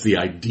 And that's the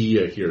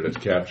idea here that's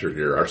captured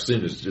here. Our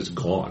sin is just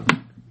gone.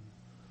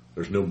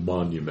 There's no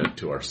monument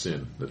to our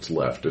sin that's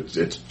left.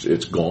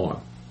 It's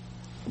gone.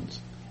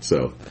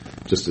 So,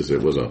 just as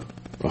it was a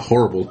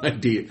horrible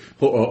idea,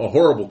 a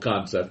horrible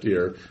concept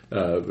here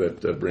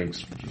that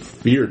brings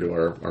fear to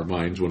our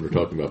minds when we're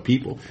talking about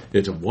people,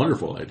 it's a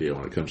wonderful idea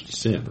when it comes to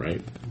sin,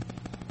 right?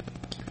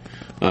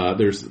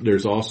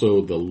 There's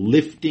also the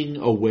lifting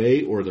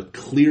away or the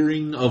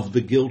clearing of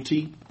the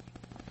guilty,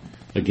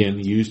 again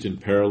used in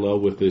parallel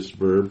with this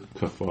verb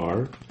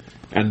kafar,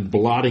 and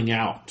blotting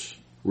out,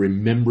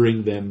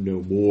 remembering them no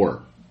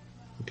more.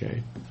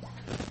 Okay,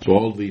 so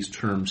all of these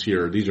terms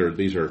here, these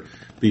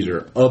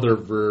are other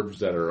verbs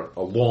that are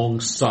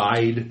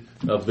alongside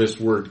of this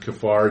word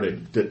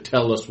kafar that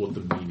tell us what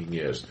the meaning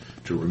is: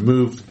 to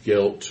remove the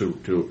guilt,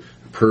 to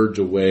purge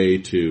away,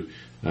 to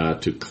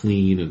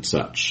clean and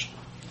such.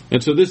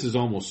 And so this is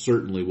almost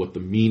certainly what the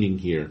meaning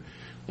here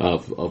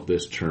of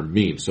this term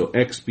means. So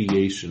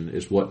expiation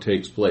is what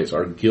takes place.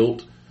 Our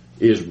guilt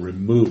is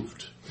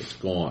removed. It's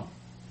gone.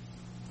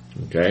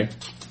 Okay?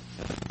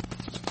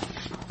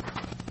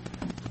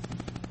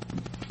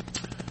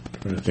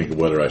 I'm trying to think of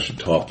whether I should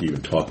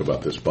even talk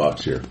about this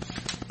box here.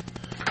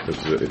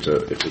 It's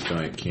a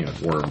giant can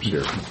of worms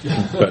here.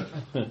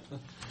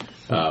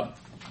 But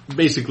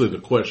basically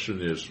the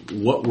question is,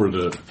 what were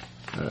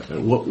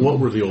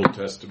the Old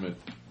Testament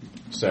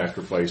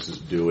sacrifices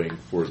doing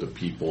for the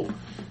people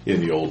in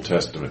the Old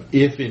Testament?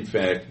 If in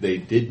fact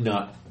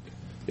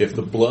if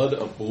the blood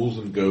of bulls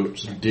and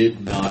goats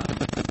did not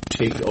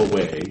take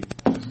away,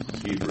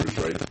 Hebrews,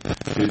 right?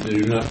 They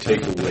do not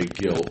take away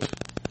guilt.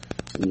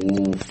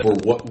 For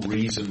what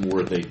reason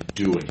were they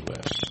doing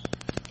this?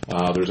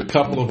 There's a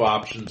couple of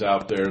options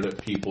out there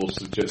that people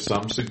suggest.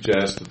 Some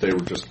suggest that they were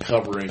just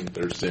covering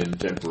their sin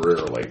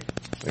temporarily.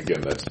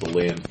 Again, that's the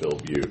landfill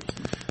view.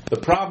 The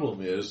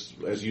problem is,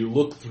 as you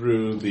look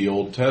through the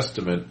Old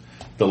Testament,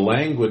 the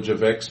language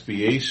of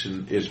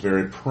expiation is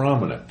very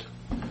prominent.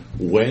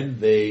 When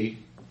they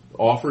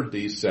offered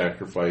these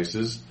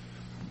sacrifices,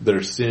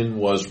 their sin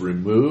was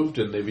removed,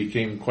 and they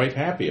became quite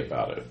happy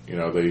about it. You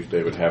know,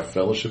 they would have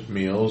fellowship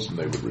meals, and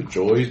they would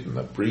rejoice, and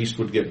the priest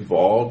would get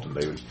involved, and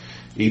they would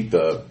eat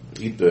the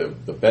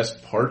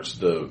best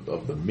parts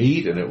of the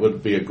meat, and it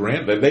would be a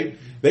grand.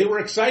 They were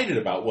excited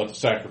about what the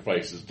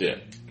sacrifices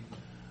did.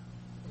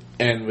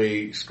 And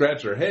we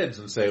scratch our heads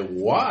and say,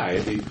 why?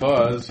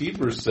 Because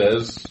Hebrews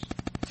says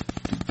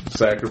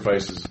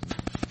sacrifices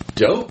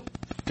don't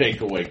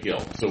take away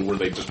guilt. So were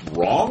they just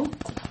wrong?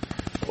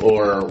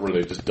 Or were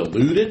they just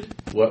deluded?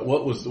 What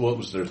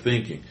was their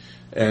thinking?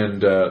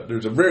 And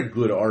there's a very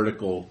good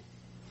article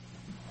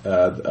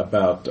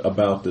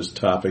about this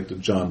topic that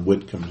John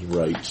Whitcomb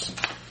writes,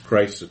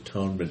 Christ's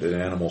Atonement and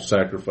Animal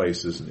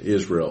Sacrifices in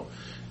Israel.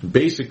 And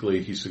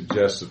basically, he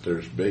suggests that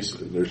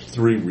there's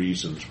three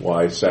reasons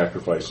why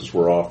sacrifices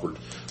were offered.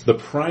 The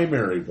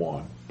primary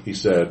one, he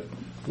said,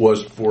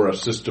 was for a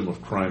system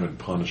of crime and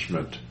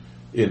punishment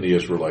in the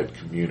Israelite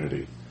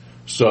community.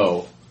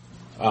 So,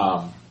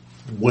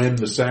 when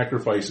the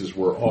sacrifices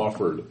were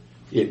offered,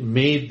 it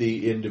made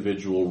the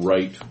individual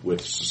right with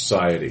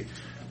society.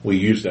 We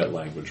use that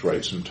language,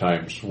 right?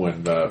 Sometimes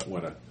when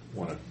a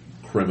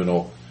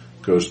criminal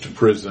goes to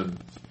prison,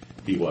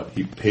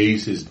 he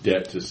pays his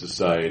debt to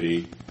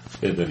society,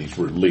 and then he's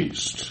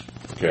released.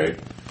 Okay.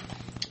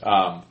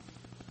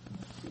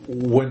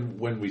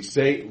 When we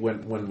say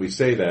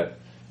that,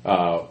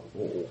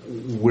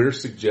 we're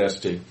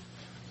suggesting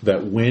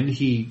that when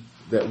he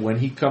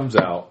comes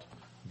out,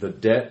 the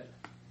debt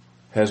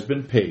has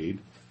been paid,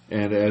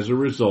 and as a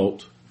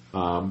result,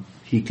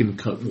 he can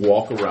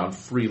walk around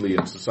freely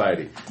in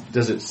society.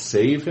 Does it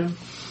save him?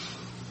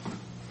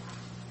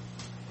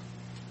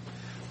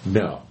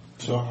 No.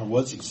 So how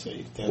was he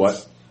saved?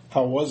 What?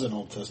 How was an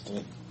Old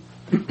Testament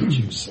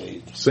Jew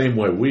saved? Same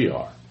way we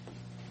are.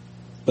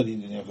 But he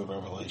didn't have the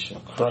revelation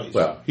of Christ.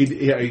 Well,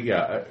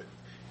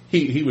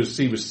 he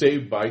was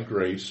saved by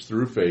grace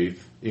through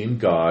faith in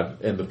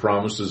God and the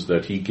promises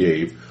that he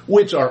gave,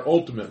 which are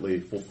ultimately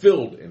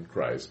fulfilled in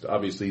Christ.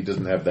 Obviously, he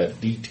doesn't have that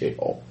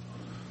detail.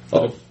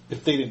 But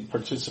if they didn't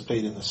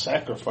participate in the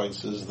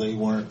sacrifices, they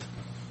weren't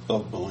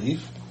of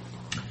belief.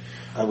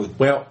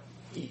 Well,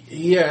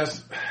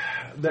 yes.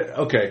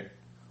 Okay.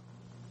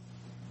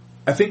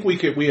 I think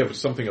we have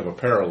something of a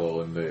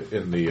parallel in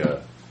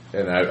the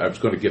and I was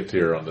going to get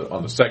here on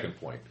the second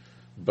point,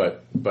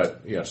 but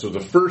yeah. So the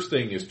first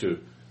thing is to,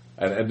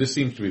 and this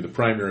seems to be the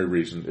primary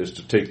reason, is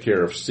to take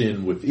care of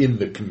sin within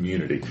the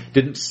community.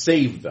 Didn't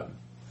save them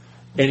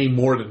any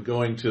more than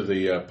going to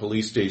the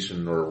police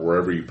station or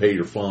wherever you pay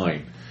your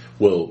fine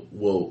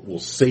will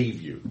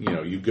save you. You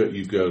know, you go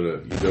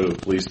to the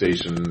police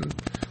station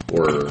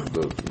or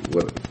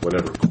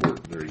whatever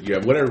court there you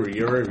have, wherever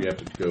you have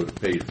to go to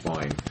pay your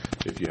fine.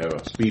 If you have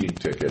a speeding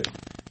ticket,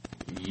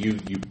 you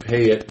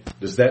pay it.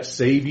 Does that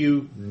save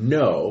you?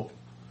 No,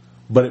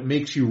 but it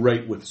makes you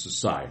right with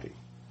society.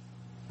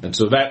 And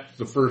so that's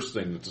the first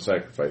thing that the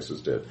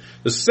sacrifices did.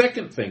 The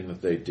second thing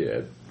that they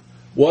did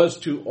was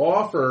to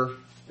offer,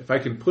 if I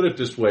can put it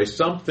this way,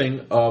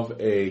 something of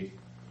a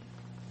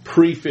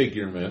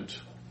prefigurement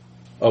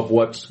of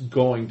what's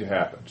going to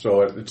happen.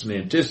 So it's an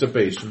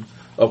anticipation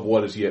of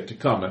what is yet to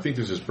come. I think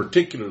this is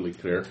particularly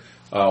clear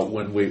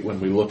when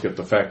we look at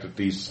the fact that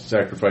these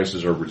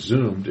sacrifices are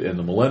resumed in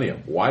the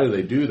millennium. Why do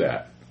they do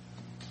that?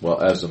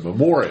 Well, as a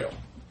memorial.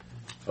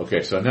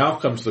 Okay, so now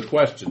comes the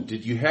question: do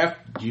you have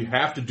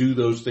to do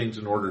those things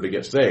in order to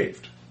get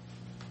saved?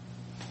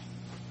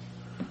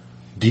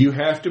 Do you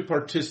have to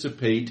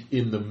participate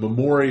in the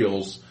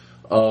memorials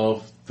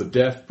of the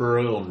death,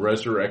 burial, and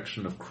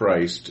resurrection of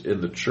Christ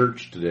in the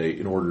church today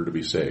in order to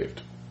be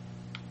saved?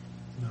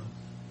 No.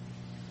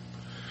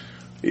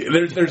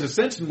 There's a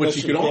sense in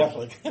which you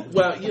could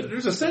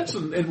there's a sense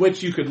in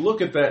which you could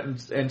look at that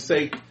and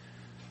say,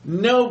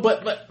 no,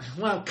 but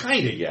well,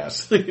 kind of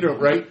yes,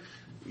 right?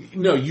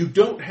 No, you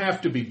don't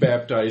have to be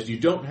baptized. You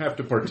don't have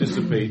to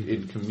participate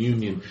in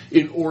communion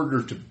in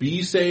order to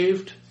be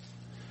saved.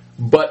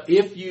 But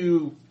if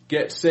you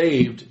get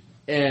saved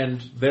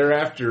and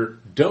thereafter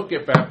don't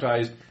get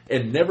baptized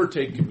and never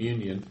take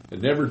communion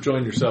and never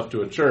join yourself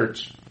to a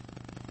church,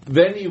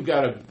 then you've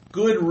got a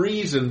good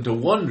reason to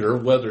wonder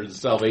whether the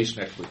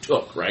salvation actually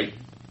took, right?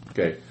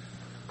 Okay.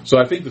 So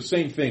I think the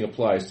same thing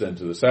applies then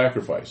to the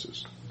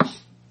sacrifices.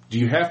 Do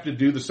you have to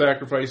do the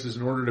sacrifices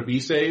in order to be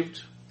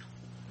saved?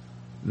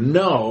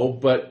 No,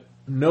 but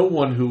no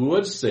one who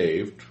was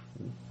saved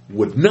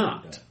would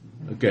not.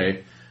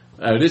 Okay.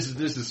 This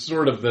is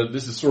sort of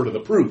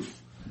the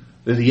proof,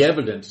 the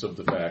evidence of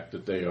the fact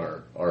that they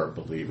are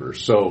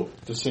believers. So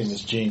the same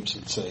as James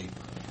would say,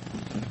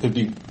 it'd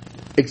be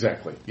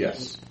exactly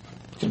yes.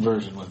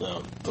 conversion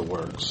without the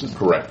works.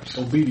 Correct.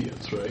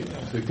 Obedience, right?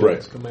 To God's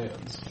Right.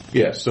 commands.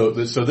 Yeah. So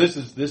this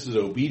is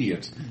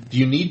obedience. Do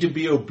you need to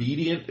be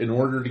obedient in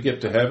order to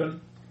get to heaven?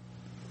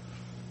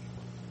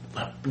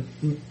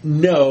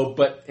 No,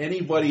 but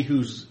anybody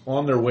who's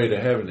on their way to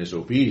heaven is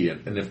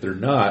obedient, and if they're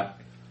not,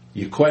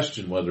 you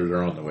question whether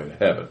they're on the way to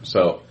heaven.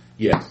 So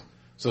yes.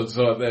 So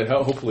that,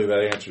 hopefully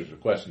that answers the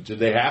question. Do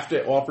they have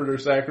to offer their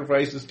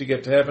sacrifices to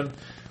get to heaven?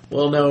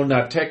 Well, no,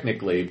 not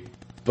technically,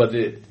 but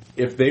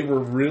if they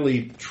were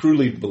really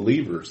truly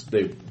believers,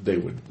 they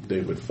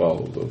would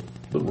follow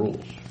the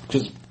rules.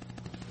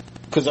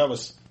 Because I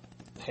was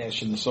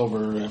hashing this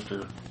over after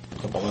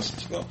a couple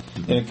lessons ago,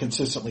 and it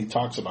consistently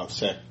talks about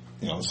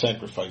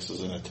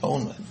sacrifices and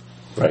atonement.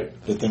 Right.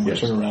 But then we Yes.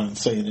 turn around and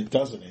say it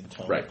doesn't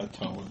atone. Right.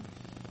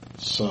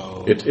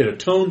 So It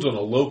atones on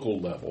a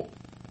local level,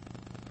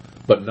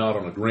 but not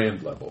on a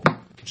grand level.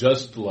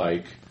 Just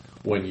like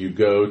when you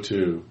go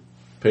to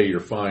pay your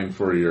fine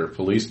for your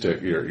police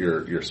ticket,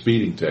 your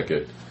speeding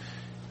ticket,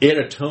 it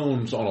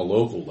atones on a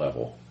local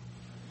level.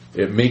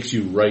 It makes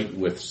you right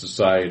with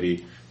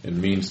society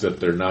and means that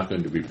they're not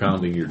going to be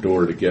pounding your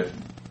door to get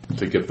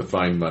the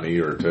fine money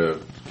or to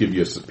give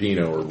you a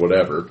subpoena or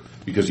whatever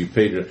because you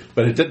paid it.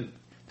 But it didn't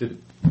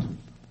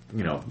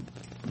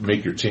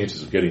make your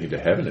chances of getting into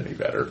heaven any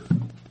better.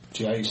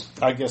 gee,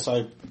 I guess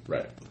I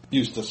Right.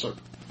 used to sort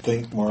of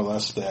think more or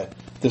less that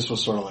this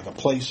was sort of like a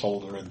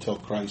placeholder until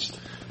Christ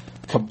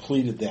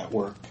completed that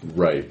work.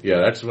 Right.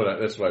 Yeah, that's what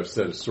I've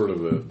said. It's sort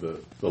of the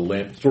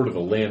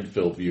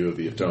landfill view of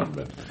the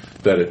atonement,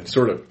 that it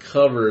sort of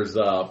covers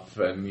up,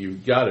 and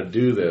you've got to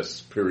do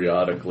this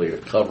periodically to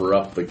cover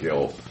up the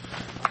guilt.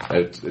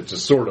 It's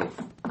just sort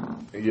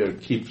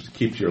of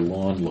keeps your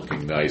lawn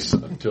looking nice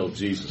until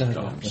Jesus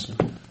comes,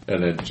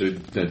 and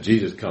then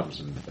Jesus comes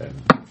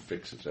and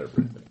fixes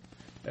everything.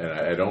 And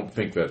I don't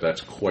think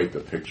that's quite the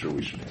picture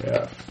we should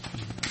have.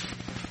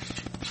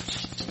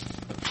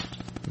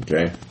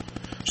 Okay.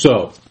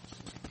 So,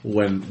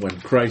 when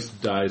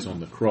Christ dies on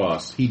the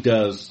cross, he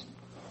does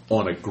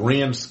on a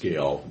grand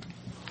scale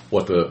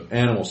what the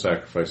animal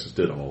sacrifices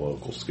did on a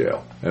local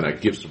scale. And I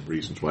give some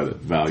reasons why that's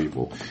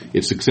valuable.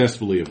 It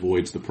successfully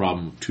avoids the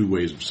problem of two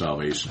ways of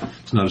salvation.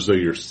 It's not as though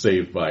you're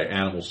saved by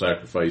animal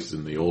sacrifice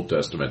in the Old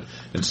Testament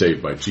and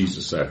saved by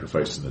Jesus'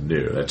 sacrifice in the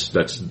New.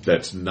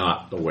 That's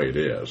not the way it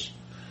is.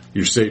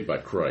 You're saved by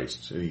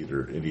Christ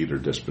in either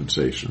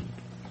dispensation.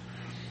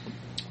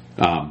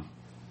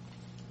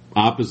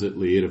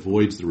 Oppositely, it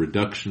avoids the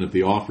reduction of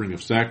the offering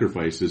of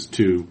sacrifices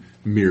to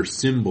mere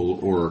symbol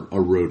or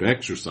a rote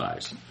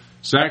exercise.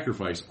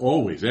 Sacrifice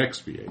always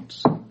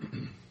expiates.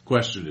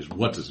 Question is,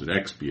 what does it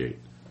expiate?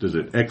 Does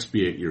it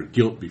expiate your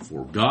guilt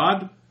before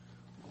God,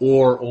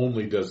 or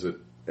only does it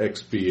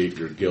expiate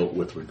your guilt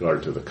with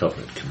regard to the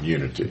covenant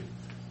community?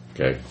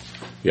 Okay,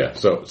 yeah.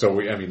 So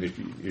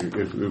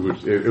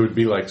it would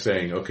be like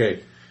saying,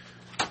 okay,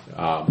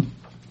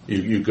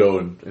 you go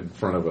in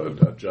front of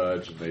a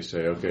judge and they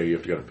say, okay, you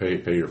have to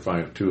pay your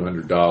fine of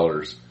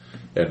 $200,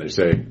 and they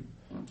say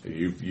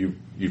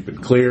you've been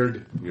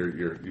cleared,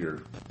 your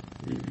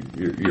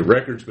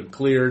record's been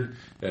cleared,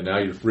 and now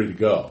you're free to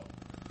go.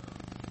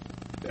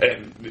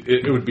 And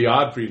it would be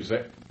odd for you to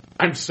say,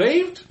 I'm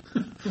saved?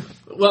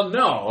 Well,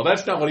 no,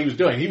 that's not what he was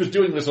doing. He was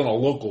doing this on a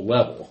local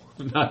level.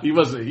 He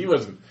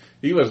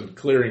wasn't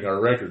clearing our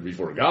record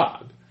before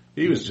God.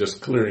 He was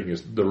just clearing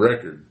the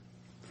record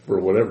for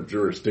whatever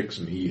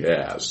jurisdiction he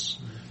has.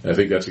 And I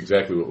think that's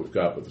exactly what we've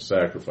got with the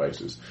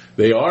sacrifices.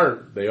 They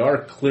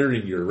are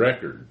clearing your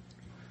record,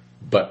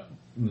 but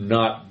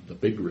not the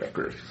big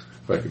record,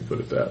 if I can put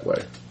it that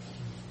way.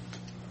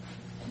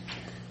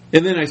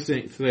 And then I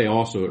say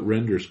also it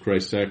renders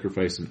Christ's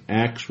sacrifice an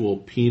actual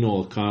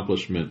penal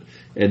accomplishment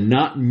and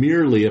not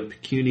merely a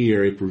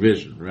pecuniary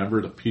provision.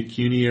 Remember, the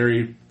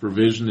pecuniary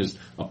provision is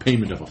a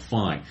payment of a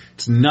fine.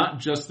 It's not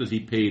just that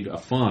he paid a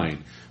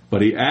fine,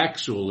 but he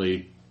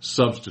actually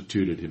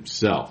substituted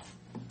himself.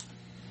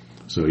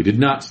 So he did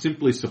not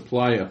simply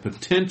supply a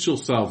potential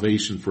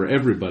salvation for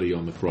everybody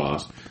on the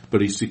cross,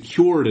 but he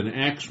secured an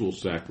actual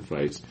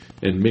sacrifice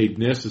and made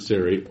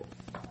necessary.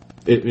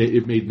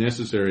 It made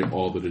necessary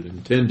all that it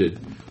intended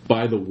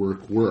by the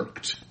work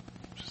worked,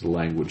 which is the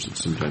language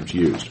that's sometimes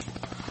used.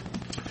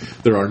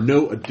 There are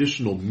no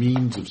additional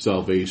means of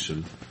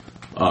salvation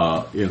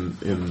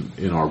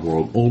in our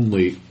world,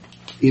 only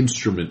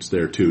instruments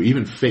there too.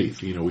 Even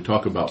faith, we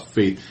talk about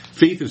faith.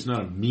 Faith is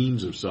not a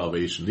means of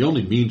salvation. The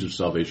only means of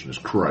salvation is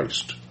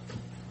Christ.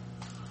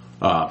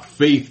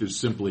 Faith is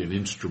simply an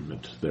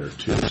instrument there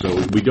too. So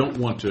we don't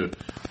want to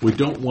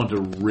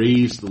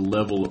raise the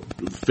level of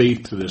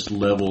faith to this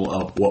level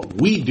of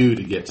what we do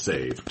to get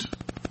saved.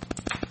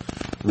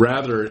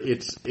 Rather,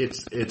 it's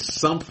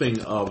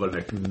something of an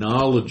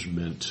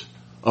acknowledgement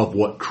of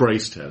what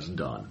Christ has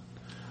done.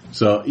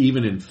 So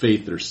even in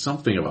faith, there's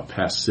something of a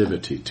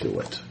passivity to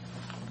it.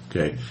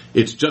 Okay,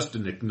 it's just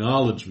an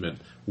acknowledgement.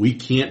 We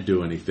can't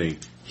do anything.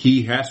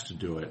 He has to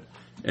do it.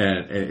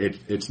 And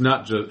it's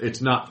not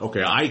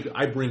okay.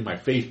 I bring my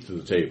faith to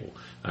the table.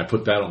 I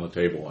put that on the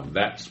table, and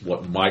that's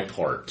what my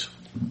part.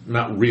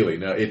 Not really.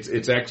 No,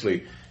 it's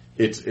actually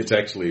it's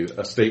actually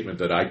a statement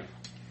that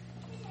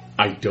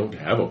I don't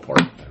have a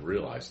part. I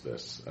realize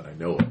this, and I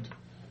know it,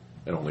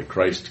 and only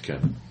Christ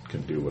can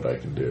do what I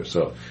can do.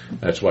 So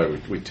that's why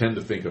we tend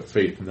to think of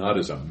faith not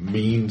as a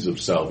means of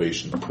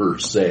salvation per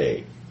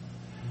se,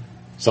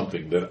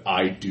 something that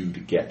I do to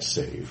get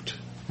saved,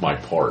 my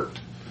part,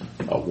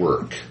 a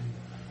work,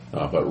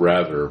 but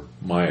rather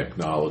my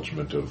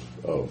acknowledgement of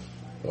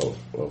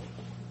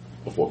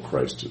what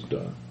Christ has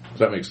done. Does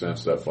that make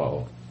sense? Does that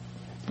follow?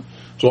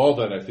 So all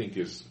that I think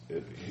is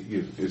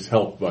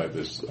helped by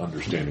this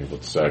understanding of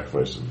what the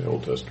sacrifices in the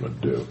Old Testament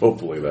do.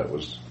 Hopefully that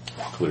was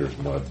clear as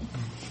mud.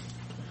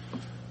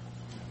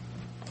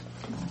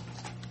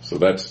 So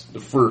that's the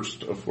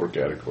first of 4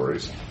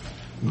 categories.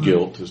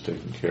 Guilt is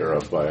taken care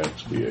of by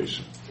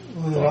expiation.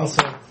 Well, it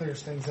also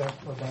clears things up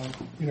about,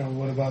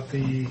 what about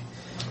the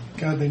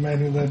godly men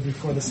who lived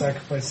before the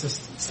sacrificial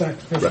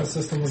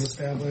system was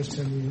established,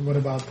 and what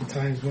about the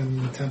times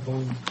when the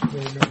temple,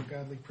 there were no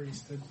godly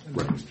priests that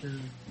administered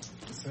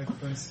the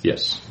sacrifice?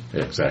 Yes,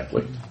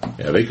 exactly.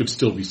 Yeah, they could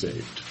still be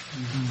saved,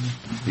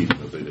 even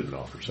though they didn't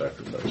offer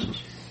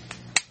sacrifices.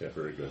 Yeah,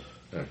 very good.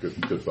 Yeah,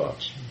 good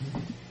thoughts.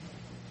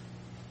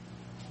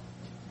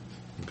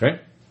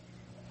 Okay.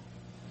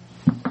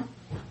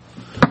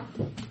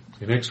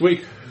 See you next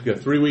week. We've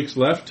got 3 weeks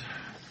left.